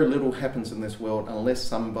 very, very little happens in this world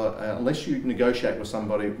unless you negotiate with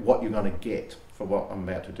somebody what you're going to get for what I'm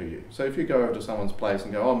about to do you. So if you go over to someone's place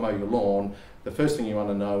and go, I'll mow your lawn, the first thing you want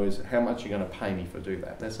to know is how much you're going to pay me for do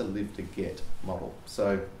that. That's a live to get model.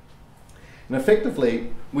 So, and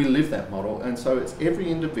effectively, we live that model, and so it's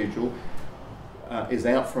every individual is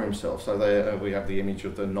out for himself. So we have the image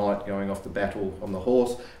of the knight going off to battle on the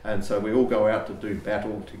horse, and so we all go out to do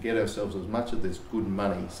battle to get ourselves as much of this good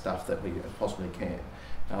money stuff that we possibly can.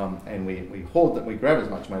 And we hoard that, we grab as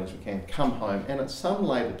much money as we can, come home, and at some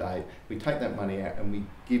later date we take that money out and we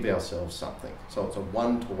give ourselves something. So it's a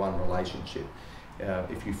one-to-one relationship.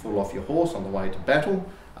 If you fall off your horse on the way to battle,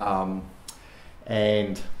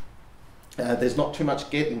 and there's not too much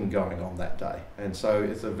getting going on that day, and so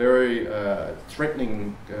it's a very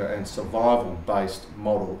threatening and survival-based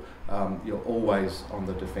model. You're always on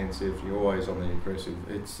the defensive, you're always on the aggressive.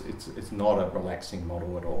 It's not a relaxing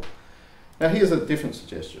model at all. Now here's a different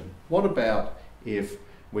suggestion. What about if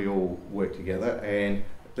we all work together, and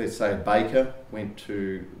let's say a baker went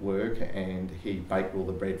to work and he baked all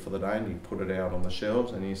the bread for the day and he put it out on the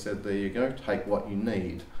shelves and he said, there you go, take what you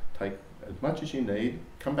need. Take as much as you need,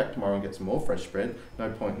 come back tomorrow and get some more fresh bread. No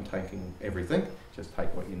point in taking everything, just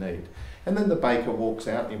take what you need. And then the baker walks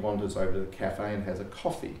out and he wanders over to the cafe and has a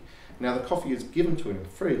coffee. Now the coffee is given to him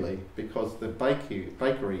freely because the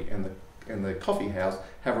bakery and the coffee house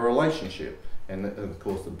have a relationship, and of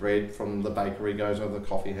course the bread from the bakery goes over the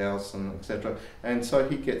coffee house and etc. And so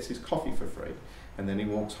he gets his coffee for free, and then he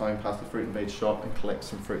walks home past the fruit and veg shop and collects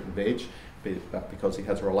some fruit and veg. But because he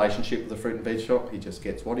has a relationship with the fruit and veg shop, he just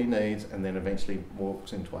gets what he needs, and then eventually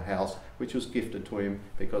walks into a house which was gifted to him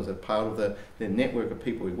because as part of the network of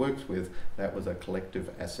people he works with, that was a collective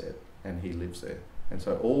asset, and he lives there. And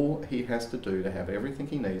so all he has to do to have everything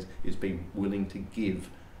he needs is be willing to give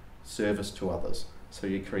service to others. So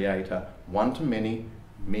you create a one-to-many,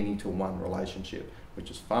 many-to-one relationship,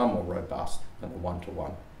 which is far more robust than a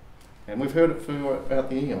one-to-one. And we've heard it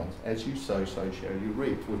throughout the eons. As you sow, so shall you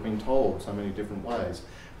reap. We've been told so many different ways.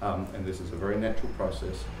 And this is a very natural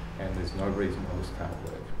process, and there's no reason why this can't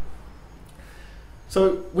work.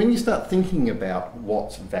 So when you start thinking about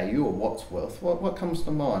what's value or what's worth, what comes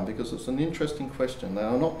to mind? Because it's an interesting question that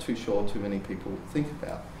I'm not too sure too many people think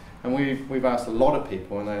about. And we've asked a lot of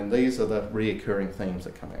people, and these are the reoccurring themes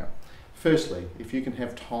that come out. Firstly, if you can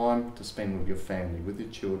have time to spend with your family, with your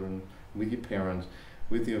children, with your parents,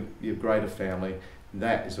 with your greater family,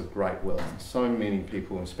 that is of great wealth. So many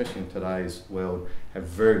people, especially in today's world, have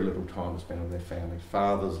very little time to spend with their family.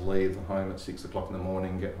 Fathers leave the home at 6 o'clock in the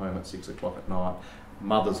morning, get home at 6 o'clock at night.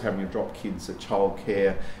 Mothers having to drop kids at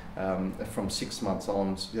childcare from 6 months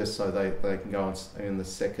on, just so they can go and earn the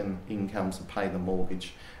second incomes to pay the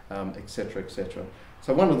mortgage, etc., etc.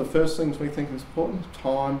 So one of the first things we think is important is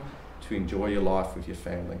time to enjoy your life with your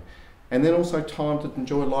family. And then also time to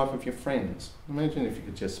enjoy life with your friends. Imagine if you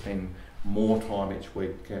could just spend more time each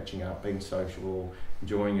week catching up, being social,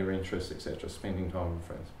 enjoying your interests, etc., spending time with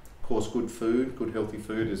friends. Of course, good food, good healthy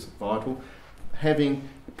food is vital. Having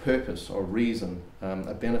a purpose or reason,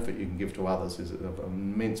 a benefit you can give to others is of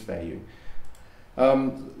immense value.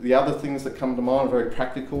 The other things that come to mind are very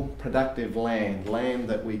practical. Productive land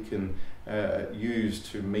that we can use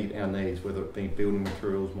to meet our needs, whether it be building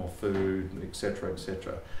materials, more food, etc.,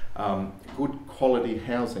 etc. Good quality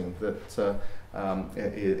housing that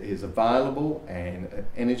is available and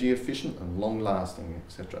energy efficient and long lasting,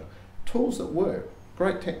 etc. Tools that work,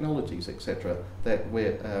 great technologies, etc., that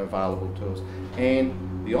we're available to us,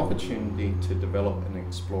 and the opportunity to develop and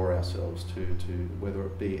explore ourselves to whether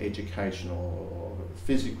it be educational or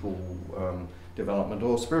physical development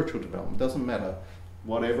or spiritual development, doesn't matter.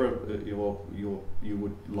 Whatever you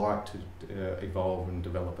would like to evolve and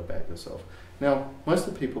develop about yourself. Now, most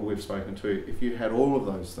of the people we've spoken to, if you had all of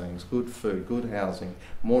those things, good food, good housing,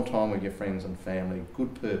 more time with your friends and family,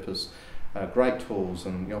 good purpose, great tools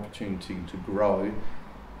and the opportunity to grow,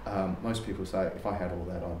 most people say, if I had all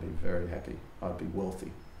that, I'd be very happy. I'd be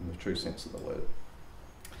wealthy in the true sense of the word.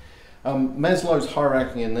 Maslow's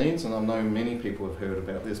hierarchy of needs, and I know many people have heard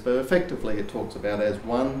about this, but effectively it talks about as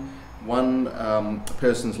one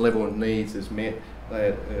person's level of needs is met,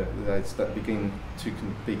 they begin to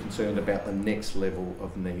be concerned about the next level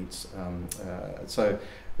of needs.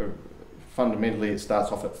 Fundamentally, it starts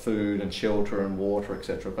off at food and shelter and water,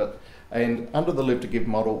 etc. And under the Live to Give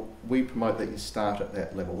model, we promote that you start at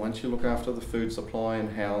that level. Once you look after the food supply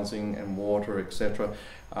and housing and water, etc.,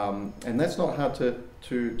 and that's not hard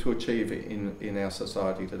to achieve in our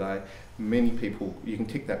society today. Many people, you can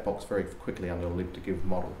tick that box very quickly under the Live to Give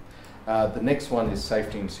model. The next one is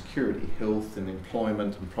safety and security, health and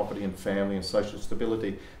employment and property and family and social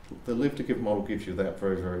stability. The Live to Give model gives you that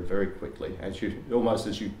very, very, very quickly. Almost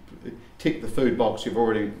as you tick the food box, you've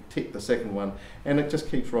already ticked the second one, and it just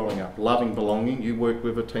keeps rolling up. Loving belonging, you work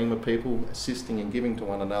with a team of people, assisting and giving to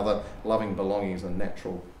one another. Loving belonging is a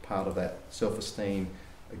natural part of that. Self-esteem,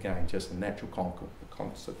 again, just a natural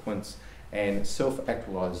consequence. And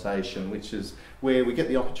self-actualisation, which is where we get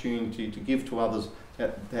the opportunity to give to others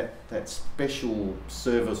that special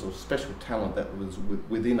service or special talent that was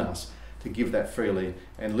within us, to give that freely,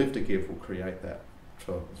 and Live to Give will create that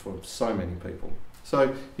for so many people.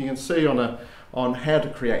 So you can see on how to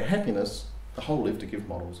create happiness, the whole Live to Give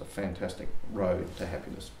model is a fantastic road to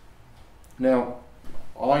happiness. Now,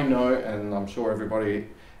 I know, and I'm sure everybody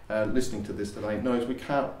listening to this today knows, we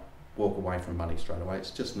can't walk away from money straight away.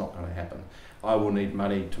 It's just not going to happen. I will need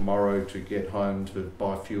money tomorrow to get home, to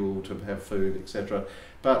buy fuel, to have food, etc.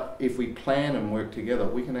 But if we plan and work together,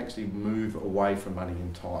 we can actually move away from money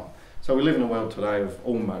in time. So we live in a world today of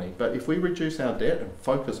all money, but if we reduce our debt and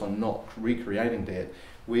focus on not recreating debt,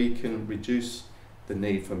 we can reduce the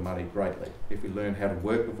need for money greatly. If we learn how to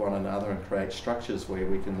work with one another and create structures where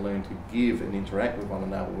we can learn to give and interact with one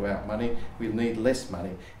another without money, we'll need less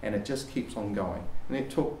money, and it just keeps on going. And it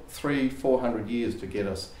took 300-400 years to get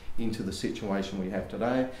us into the situation we have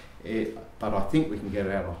today, but I think we can get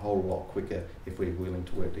out a whole lot quicker if we're willing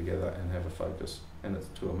to work together and have a focus, and it's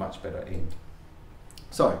to a much better end.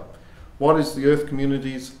 So, what is the Earth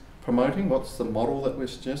Communities promoting? What's the model that we're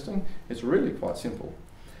suggesting? It's really quite simple.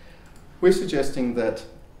 We're suggesting that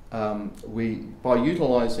by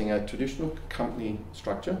utilising a traditional company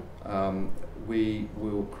structure, we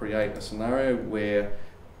will create a scenario where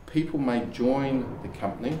people may join the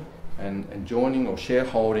company, and joining or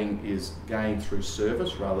shareholding is gained through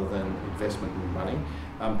service rather than investment in money.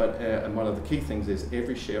 And one of the key things is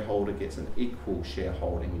every shareholder gets an equal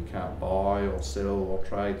shareholding. You can't buy or sell or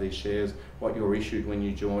trade these shares. What you're issued when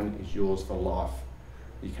you join is yours for life.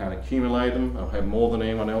 You can't accumulate them or have more than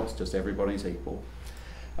anyone else, just everybody's equal.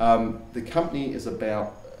 The company is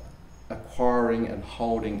about acquiring and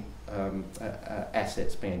holding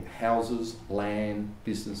assets, being houses, land,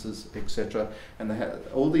 businesses, etc. And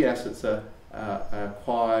all the assets are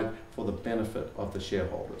acquired for the benefit of the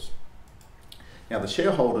shareholders. Now, the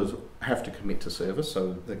shareholders have to commit to service,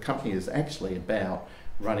 so the company is actually about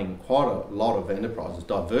running quite a lot of enterprises,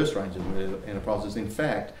 diverse range of enterprises. In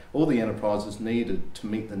fact, all the enterprises needed to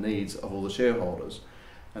meet the needs of all the shareholders.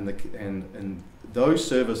 And those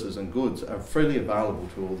services and goods are freely available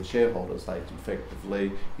to all the shareholders. They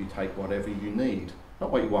effectively, you take whatever you need.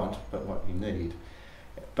 Not what you want, but what you need.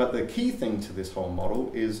 But the key thing to this whole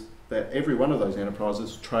model is that every one of those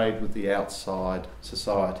enterprises trade with the outside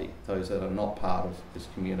society, those that are not part of this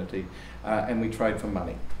community, and we trade for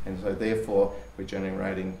money. And so therefore we're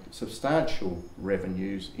generating substantial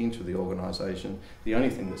revenues into the organisation. The only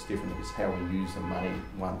thing that's different is how we use the money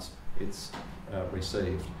once it's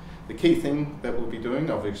received. The key thing that we'll be doing,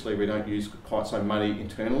 obviously we don't use quite so money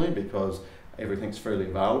internally because everything's freely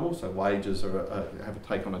available, so wages have a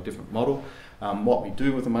take on a different model. What we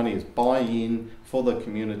do with the money is buy in for the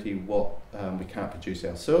community what we can't produce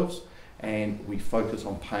ourselves, and we focus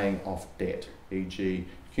on paying off debt, e.g.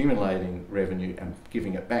 accumulating revenue and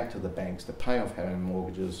giving it back to the banks to pay off home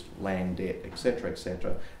mortgages, land debt,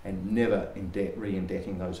 etc., and never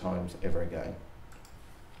re-indebting those homes ever again.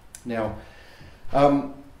 Now,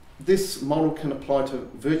 this model can apply to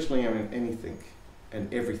virtually anything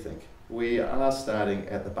and everything. We are starting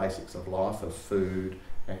at the basics of life, of food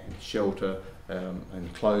and shelter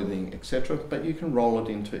and clothing, etc. But you can roll it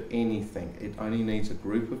into anything. It only needs a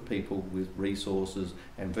group of people with resources,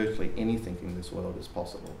 and virtually anything in this world is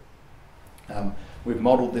possible. We've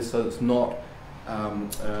modelled this so it's not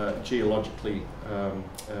geologically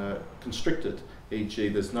constricted. E.g.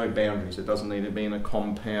 there's no boundaries. It doesn't need to be in a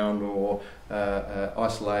compound or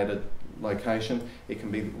isolated location. It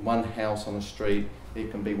can be one house on a street,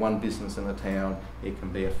 it can be one business in a town, it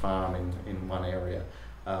can be a farm in one area,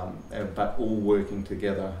 but all working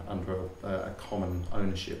together under a common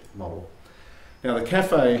ownership model. Now the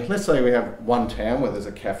cafe, let's say we have one town where there's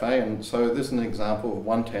a cafe, and so this is an example of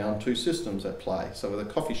one town, two systems at play. So the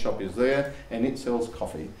coffee shop is there and it sells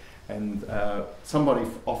coffee, and somebody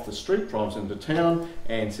off the street drives into town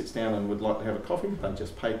and sits down and would like to have a coffee. They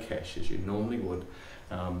just pay cash as you normally would,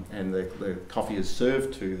 and the coffee is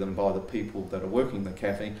served to them by the people that are working the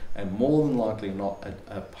cafe, and more than likely not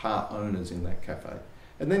are part owners in that cafe.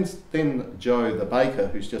 And then Joe the baker,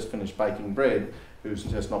 who's just finished baking bread, who's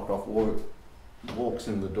just knocked off work, walks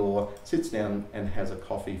in the door, sits down and has a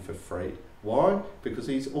coffee for free. Why? Because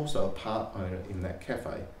he's also a part owner in that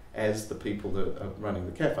cafe, as the people that are running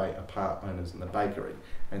the cafe are part owners in the bakery.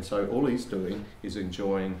 And so all he's doing is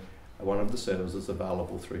enjoying one of the services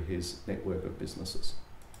available through his network of businesses.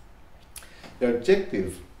 The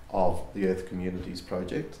objective of the Earth Communities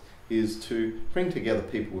project is to bring together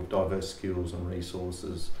people with diverse skills and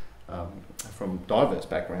resources from diverse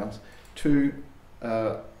backgrounds to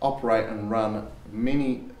operate and run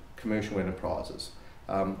many commercial enterprises.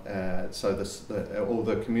 So all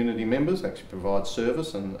the community members actually provide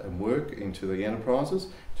service and work into the enterprises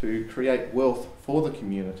to create wealth for the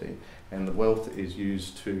community, and the wealth is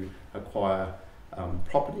used to acquire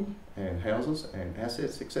property and houses and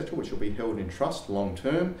assets, etc., which will be held in trust long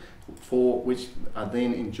term, for which are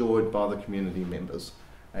then enjoyed by the community members.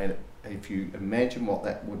 And if you imagine what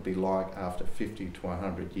that would be like after 50 to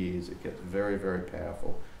 100 years, it gets very, very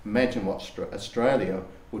powerful. Imagine what Australia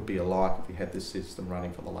would be like if we had this system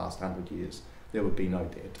running for the last 100 years. There would be no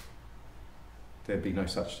debt. There'd be no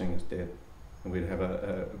such thing as debt. And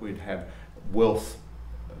we'd have wealth,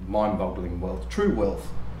 mind-boggling wealth, true wealth.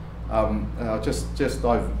 Just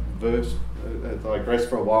digress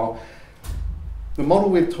for a while. The model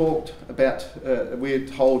we've talked about, we're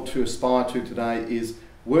told to aspire to today is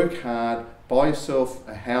work hard, buy yourself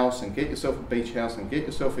a house and get yourself a beach house and get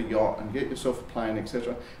yourself a yacht and get yourself a plane,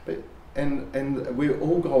 etc. And we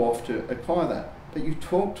all go off to acquire that. But you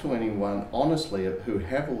talk to anyone honestly who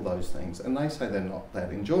have all those things and they say they're not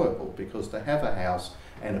that enjoyable, because to have a house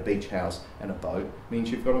and a beach house and a boat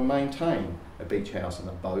means you've got to maintain a beach house and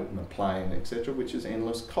a boat and a plane, etc., which is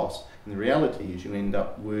endless cost. And the reality is you end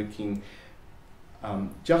up working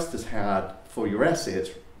just as hard for your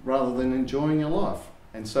assets rather than enjoying your life.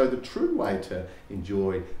 And so the true way to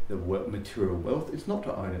enjoy the material wealth is not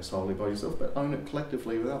to own it solely by yourself, but own it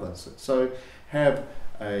collectively with others. So have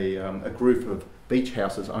a group of beach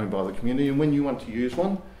houses owned by the community, and when you want to use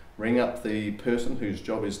one, ring up the person whose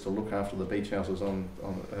job is to look after the beach houses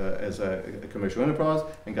as a commercial enterprise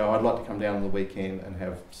and go, I'd like to come down on the weekend and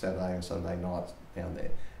have Saturday and Sunday nights down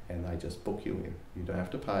there. And they just book you in. You don't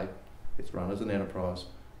have to pay. It's run as an enterprise,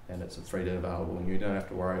 and it's a 3-day available, and you don't have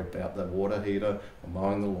to worry about the water heater or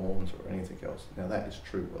mowing the lawns or anything else. Now that is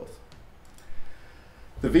true wealth.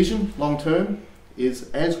 The vision long term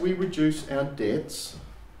is, as we reduce our debts,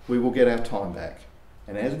 we will get our time back.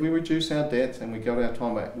 And as we reduce our debts and we get our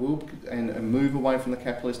time back, and move away from the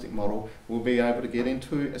capitalistic model, we'll be able to get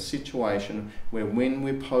into a situation where when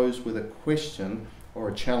we're posed with a question or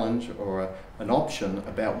a challenge or an option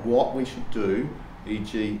about what we should do,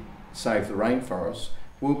 e.g. save the rainforest,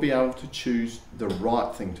 we'll be able to choose the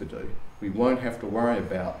right thing to do. We won't have to worry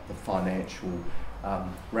about the financial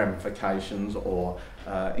ramifications or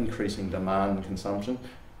increasing demand and consumption.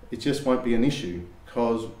 It just won't be an issue,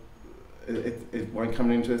 because it won't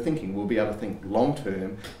come into thinking. We'll be able to think long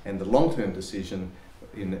term, and the long term decision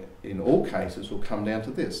in all cases will come down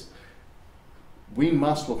to this. We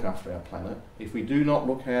must look after our planet. If we do not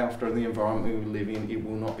look after the environment we live in, it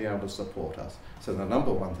will not be able to support us. So the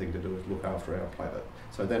number one thing to do is look after our planet,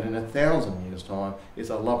 so that in 1,000 years' time it's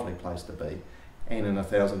a lovely place to be. And in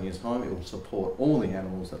 1,000 years' time it will support all the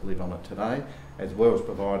animals that live on it today, as well as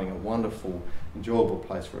providing a wonderful, enjoyable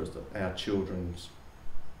place for us, our children's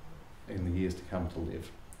in the years to come to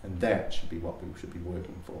live. And that should be what we should be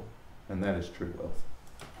working for. And that is true wealth.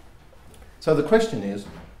 So the question is,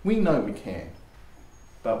 we know we can,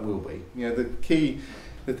 but will we? You know,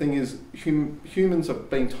 the thing is, humans have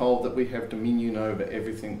been told that we have dominion over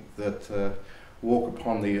everything that walk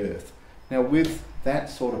upon the earth. Now with that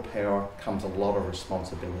sort of power comes a lot of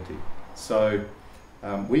responsibility. So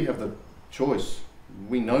we have the choice.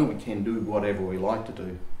 We know we can do whatever we like to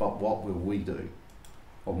do, but what will we do?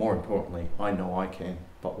 Or more importantly, I know I can,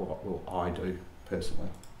 but what will I do personally?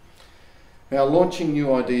 Now, launching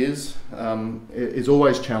new ideas is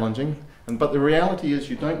always challenging, but the reality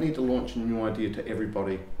is you don't need to launch a new idea to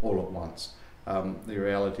everybody all at once. The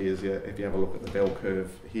reality is, if you have a look at the bell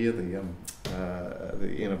curve here, the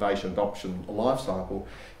innovation adoption life cycle,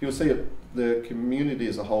 you'll see the community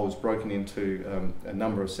as a whole is broken into a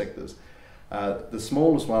number of sectors. The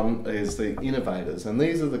smallest one is the innovators, and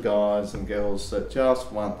these are the guys and girls that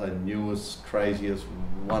just want the newest, craziest,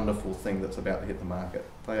 wonderful thing that's about to hit the market.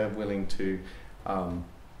 They are willing to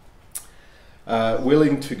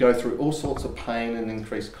go through all sorts of pain and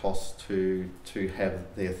increased costs to have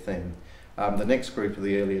their thing. The next group are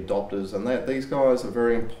the early adopters, and these guys are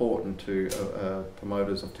very important to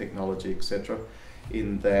promoters of technology, etc.,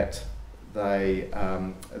 in that they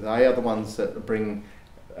are the ones that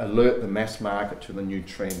alert the mass market to the new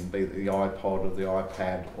trend, be it the iPod or the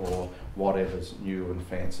iPad or whatever's new and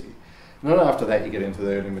fancy. And then after that you get into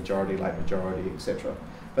the early majority, late majority, etc.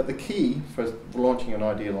 But the key for launching an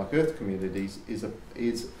idea like Earth Communities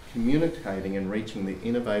is communicating and reaching the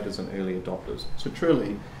innovators and early adopters. So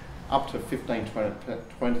truly, up to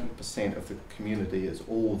 15–20% of the community is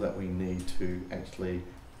all that we need to actually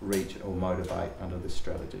reach or motivate under this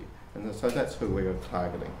strategy. And so that's who we are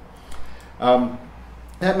targeting.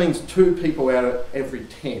 That means 2 people out of every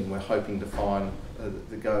 10 we're hoping to find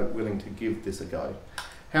willing to give this a go.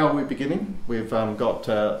 How are we beginning? We've got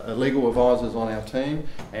legal advisors on our team,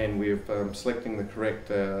 and we're selecting the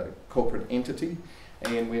correct corporate entity,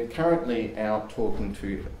 and we're currently out talking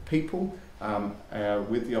to people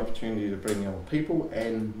with the opportunity to bring on people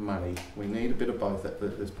and money. We need a bit of both at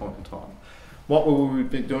this point in time. What will we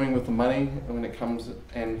be doing with the money when it comes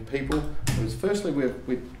and people is, firstly,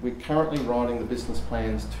 we're currently writing the business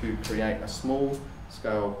plans to create a small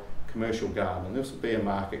scale commercial garden, and this will be a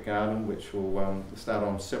market garden which will start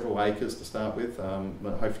on several acres to start with,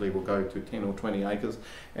 but hopefully we'll go to 10 or 20 acres,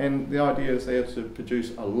 and the idea is there to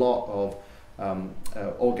produce a lot of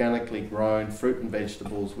organically grown fruit and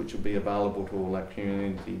vegetables which will be available to all our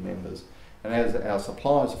community members. And as our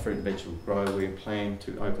supplies of fruit and vegetables grow, we plan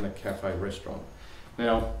to open a cafe restaurant.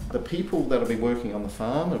 Now, the people that will be working on the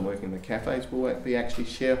farm and working in the cafes will be actually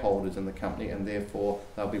shareholders in the company, and therefore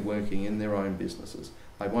they'll be working in their own businesses.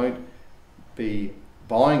 They won't be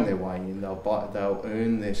buying their way in, they'll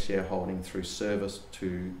earn their shareholding through service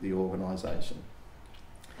to the organisation.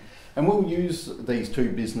 And we'll use these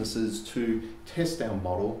 2 businesses to test our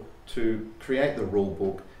model, to create the rule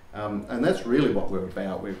book, and that's really what we're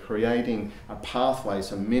about. We're creating a pathway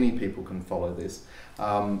so many people can follow this.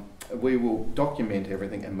 We will document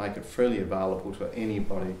everything and make it freely available to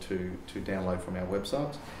anybody to download from our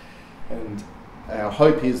websites. And our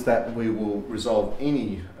hope is that we will resolve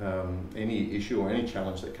any issue or any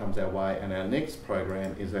challenge that comes our way, and our next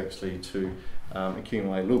program is actually to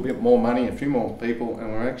accumulate a little bit more money, a few more people,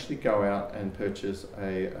 and we'll actually go out and purchase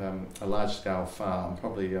a large-scale farm,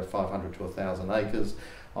 probably 500 to 1,000 acres,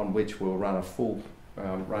 on which we'll run a full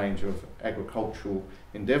range of agricultural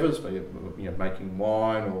endeavours, be it making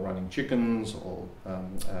wine or running chickens or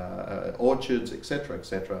orchards, etc.,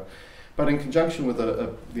 etc. But in conjunction with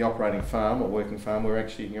the operating farm or working farm, we're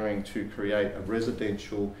actually going to create a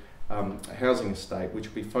residential housing estate which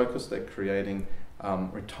will be focused at creating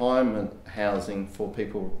retirement housing for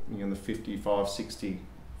people in the 55,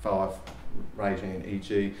 65 regime,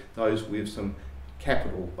 e.g. those with some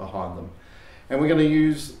capital behind them. And we're going to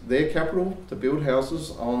use their capital to build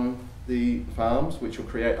houses on the farms, which will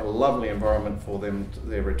create a lovely environment for them,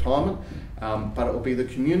 their retirement, but it will be the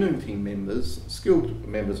community members, skilled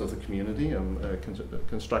members of the community,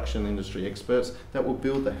 construction industry experts, that will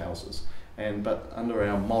build the houses. But under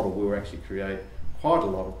our model, we'll actually create quite a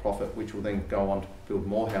lot of profit, which will then go on to build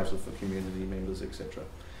more houses for community members, etc.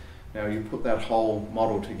 Now, you put that whole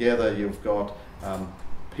model together, you've got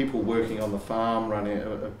people working on the farm,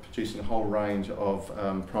 producing a whole range of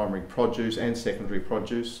primary produce and secondary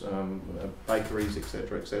produce, bakeries,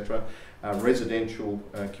 etc., etc. Residential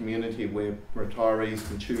community where retirees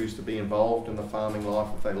can choose to be involved in the farming life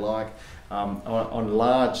if they like, on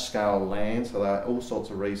large-scale land, so there are all sorts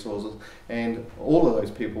of resources, and all of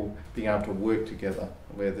those people being able to work together,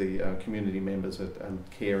 where the community members are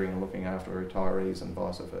caring and looking after retirees and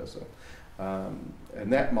vice versa.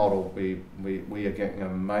 And that model, we are getting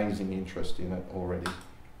amazing interest in it already.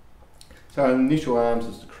 So our initial aims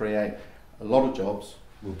is to create a lot of jobs.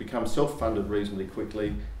 We'll become self-funded reasonably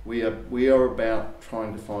quickly. We are about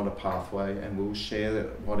trying to find a pathway, and we'll share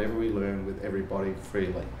whatever we learn with everybody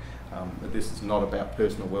freely. This is not about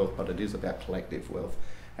personal wealth, but it is about collective wealth.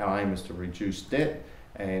 Our aim is to reduce debt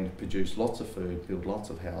and produce lots of food, build lots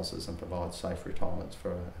of houses, and provide safe retirements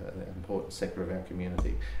for an important sector of our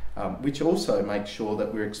community, which also makes sure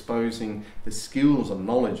that we're exposing the skills and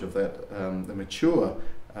knowledge of that, the mature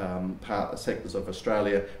sectors of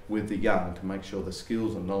Australia with the young, to make sure the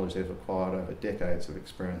skills and knowledge they've acquired over decades of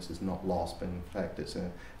experience is not lost, but in fact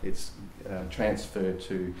it's transferred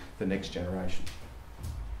to the next generation.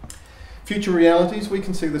 Future realities, we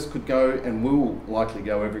can see this could go and will likely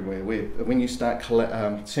go everywhere. When you start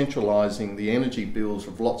centralising the energy bills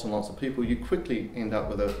of lots and lots of people, you quickly end up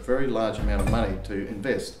with a very large amount of money to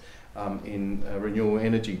invest in renewable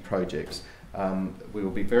energy projects. We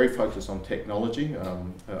will be very focused on technology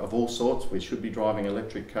of all sorts. We should be driving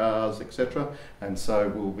electric cars, etc. And so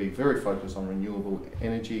we'll be very focused on renewable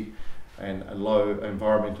energy and low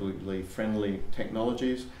environmentally friendly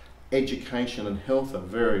technologies. Education and health are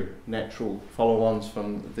very natural follow-ons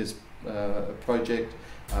from this project.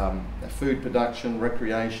 Food production,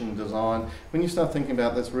 recreation, design. When you start thinking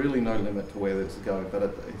about, there's really no limit to where this is going, but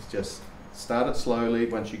it's just start it slowly.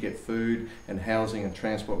 Once you get food and housing and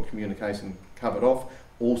transport and communication covered off,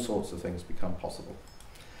 all sorts of things become possible.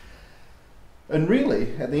 And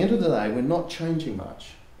really, at the end of the day, we're not changing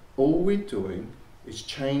much. All we're doing is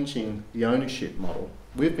changing the ownership model.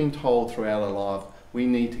 We've been told throughout our life we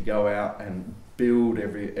need to go out and build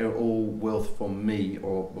all wealth for me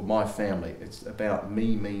or my family. It's about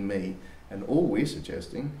me, me, me. And all we're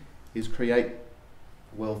suggesting is create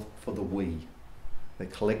wealth for the we, the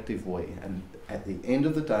collective we. And at the end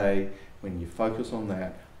of the day, when you focus on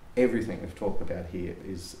that, everything we've talked about here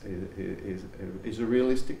is a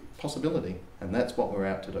realistic possibility. And that's what we're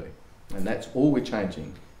out to do. And that's all we're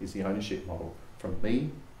changing, is the ownership model from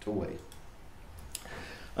me to we.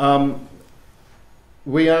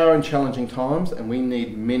 We are in challenging times, and we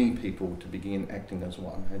need many people to begin acting as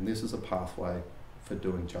one, and this is a pathway for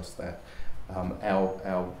doing just that.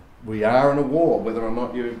 We are in a war, whether or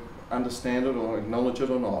not you understand it or acknowledge it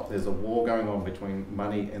or not. There's a war going on between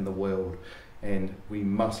money and the world, and we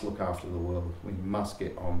must look after the world. We must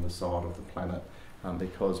get on the side of the planet,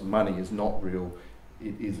 because money is not real.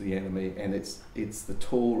 It is the enemy, and it's the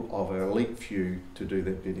tool of an elite few to do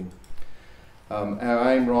their bidding.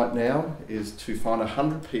 Our aim right now is to find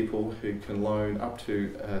 100 people who can loan up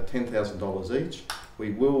to $10,000 each.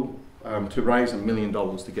 We will, to raise $1 million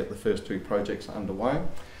to get the first 2 projects underway.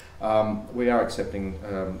 We are accepting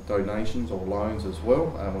donations or loans as well.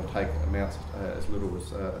 We'll take amounts as little as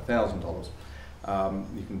 $1,000.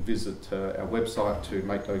 You can visit our website to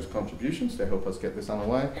make those contributions to help us get this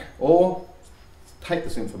underway, or take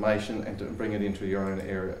this information and to bring it into your own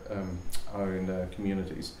area,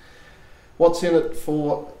 communities. What's in it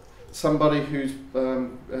for somebody who's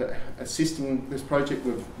assisting this project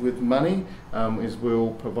with money is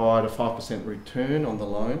we'll provide a 5% return on the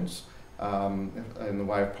loans in the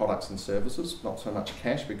way of products and services, not so much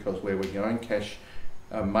cash, because where we're going, cash,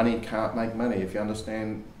 money can't make money. If you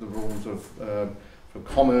understand the rules of for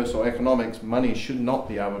commerce or economics, money should not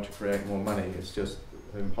be able to create more money. It's just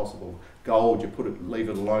impossible. Gold, you leave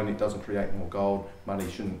it alone, it doesn't create more gold. Money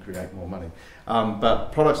shouldn't create more money.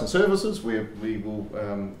 But products and services, we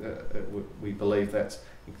believe that's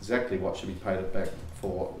exactly what should be paid back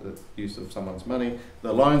for the use of someone's money.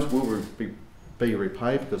 The loans will be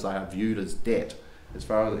repaid because they are viewed as debt. As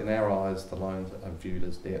far as in our eyes, the loans are viewed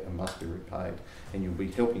as debt and must be repaid. And you'll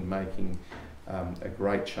be helping making a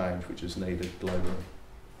great change which is needed globally.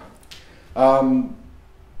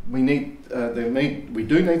 We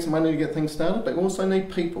do need some money to get things started, but we also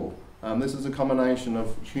need people. This is a combination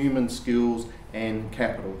of human skills and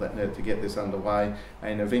capital that need to get this underway,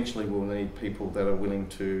 and eventually we'll need people that are willing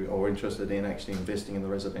to or interested in actually investing in the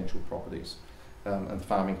residential properties and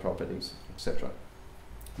farming properties, etc.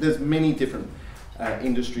 There's many different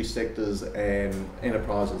industry sectors and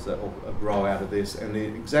enterprises that will grow out of this, and the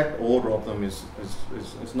exact order of them is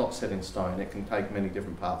not set in stone. It can take many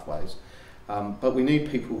different pathways. But we need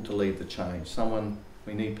people to lead the change.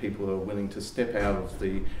 We need people who are willing to step out of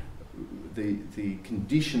the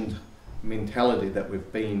conditioned mentality that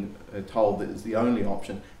we've been told that is the only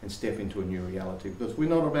option, and step into a new reality. Because we're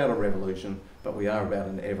not about a revolution, but we are about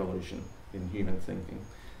an evolution in human thinking.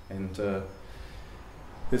 And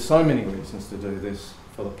there's so many reasons to do this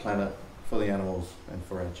for the planet, for the animals, and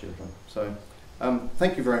for our children. So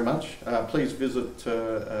thank you very much. Please visit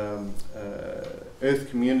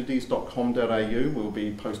earthcommunities.com.au. We'll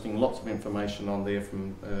be posting lots of information on there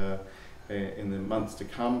from in the months to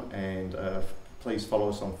come, and please follow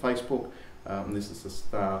us on Facebook. This is the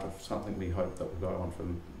start of something we hope that will go on for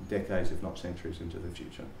decades, if not centuries, into the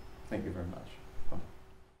future. Thank you very much.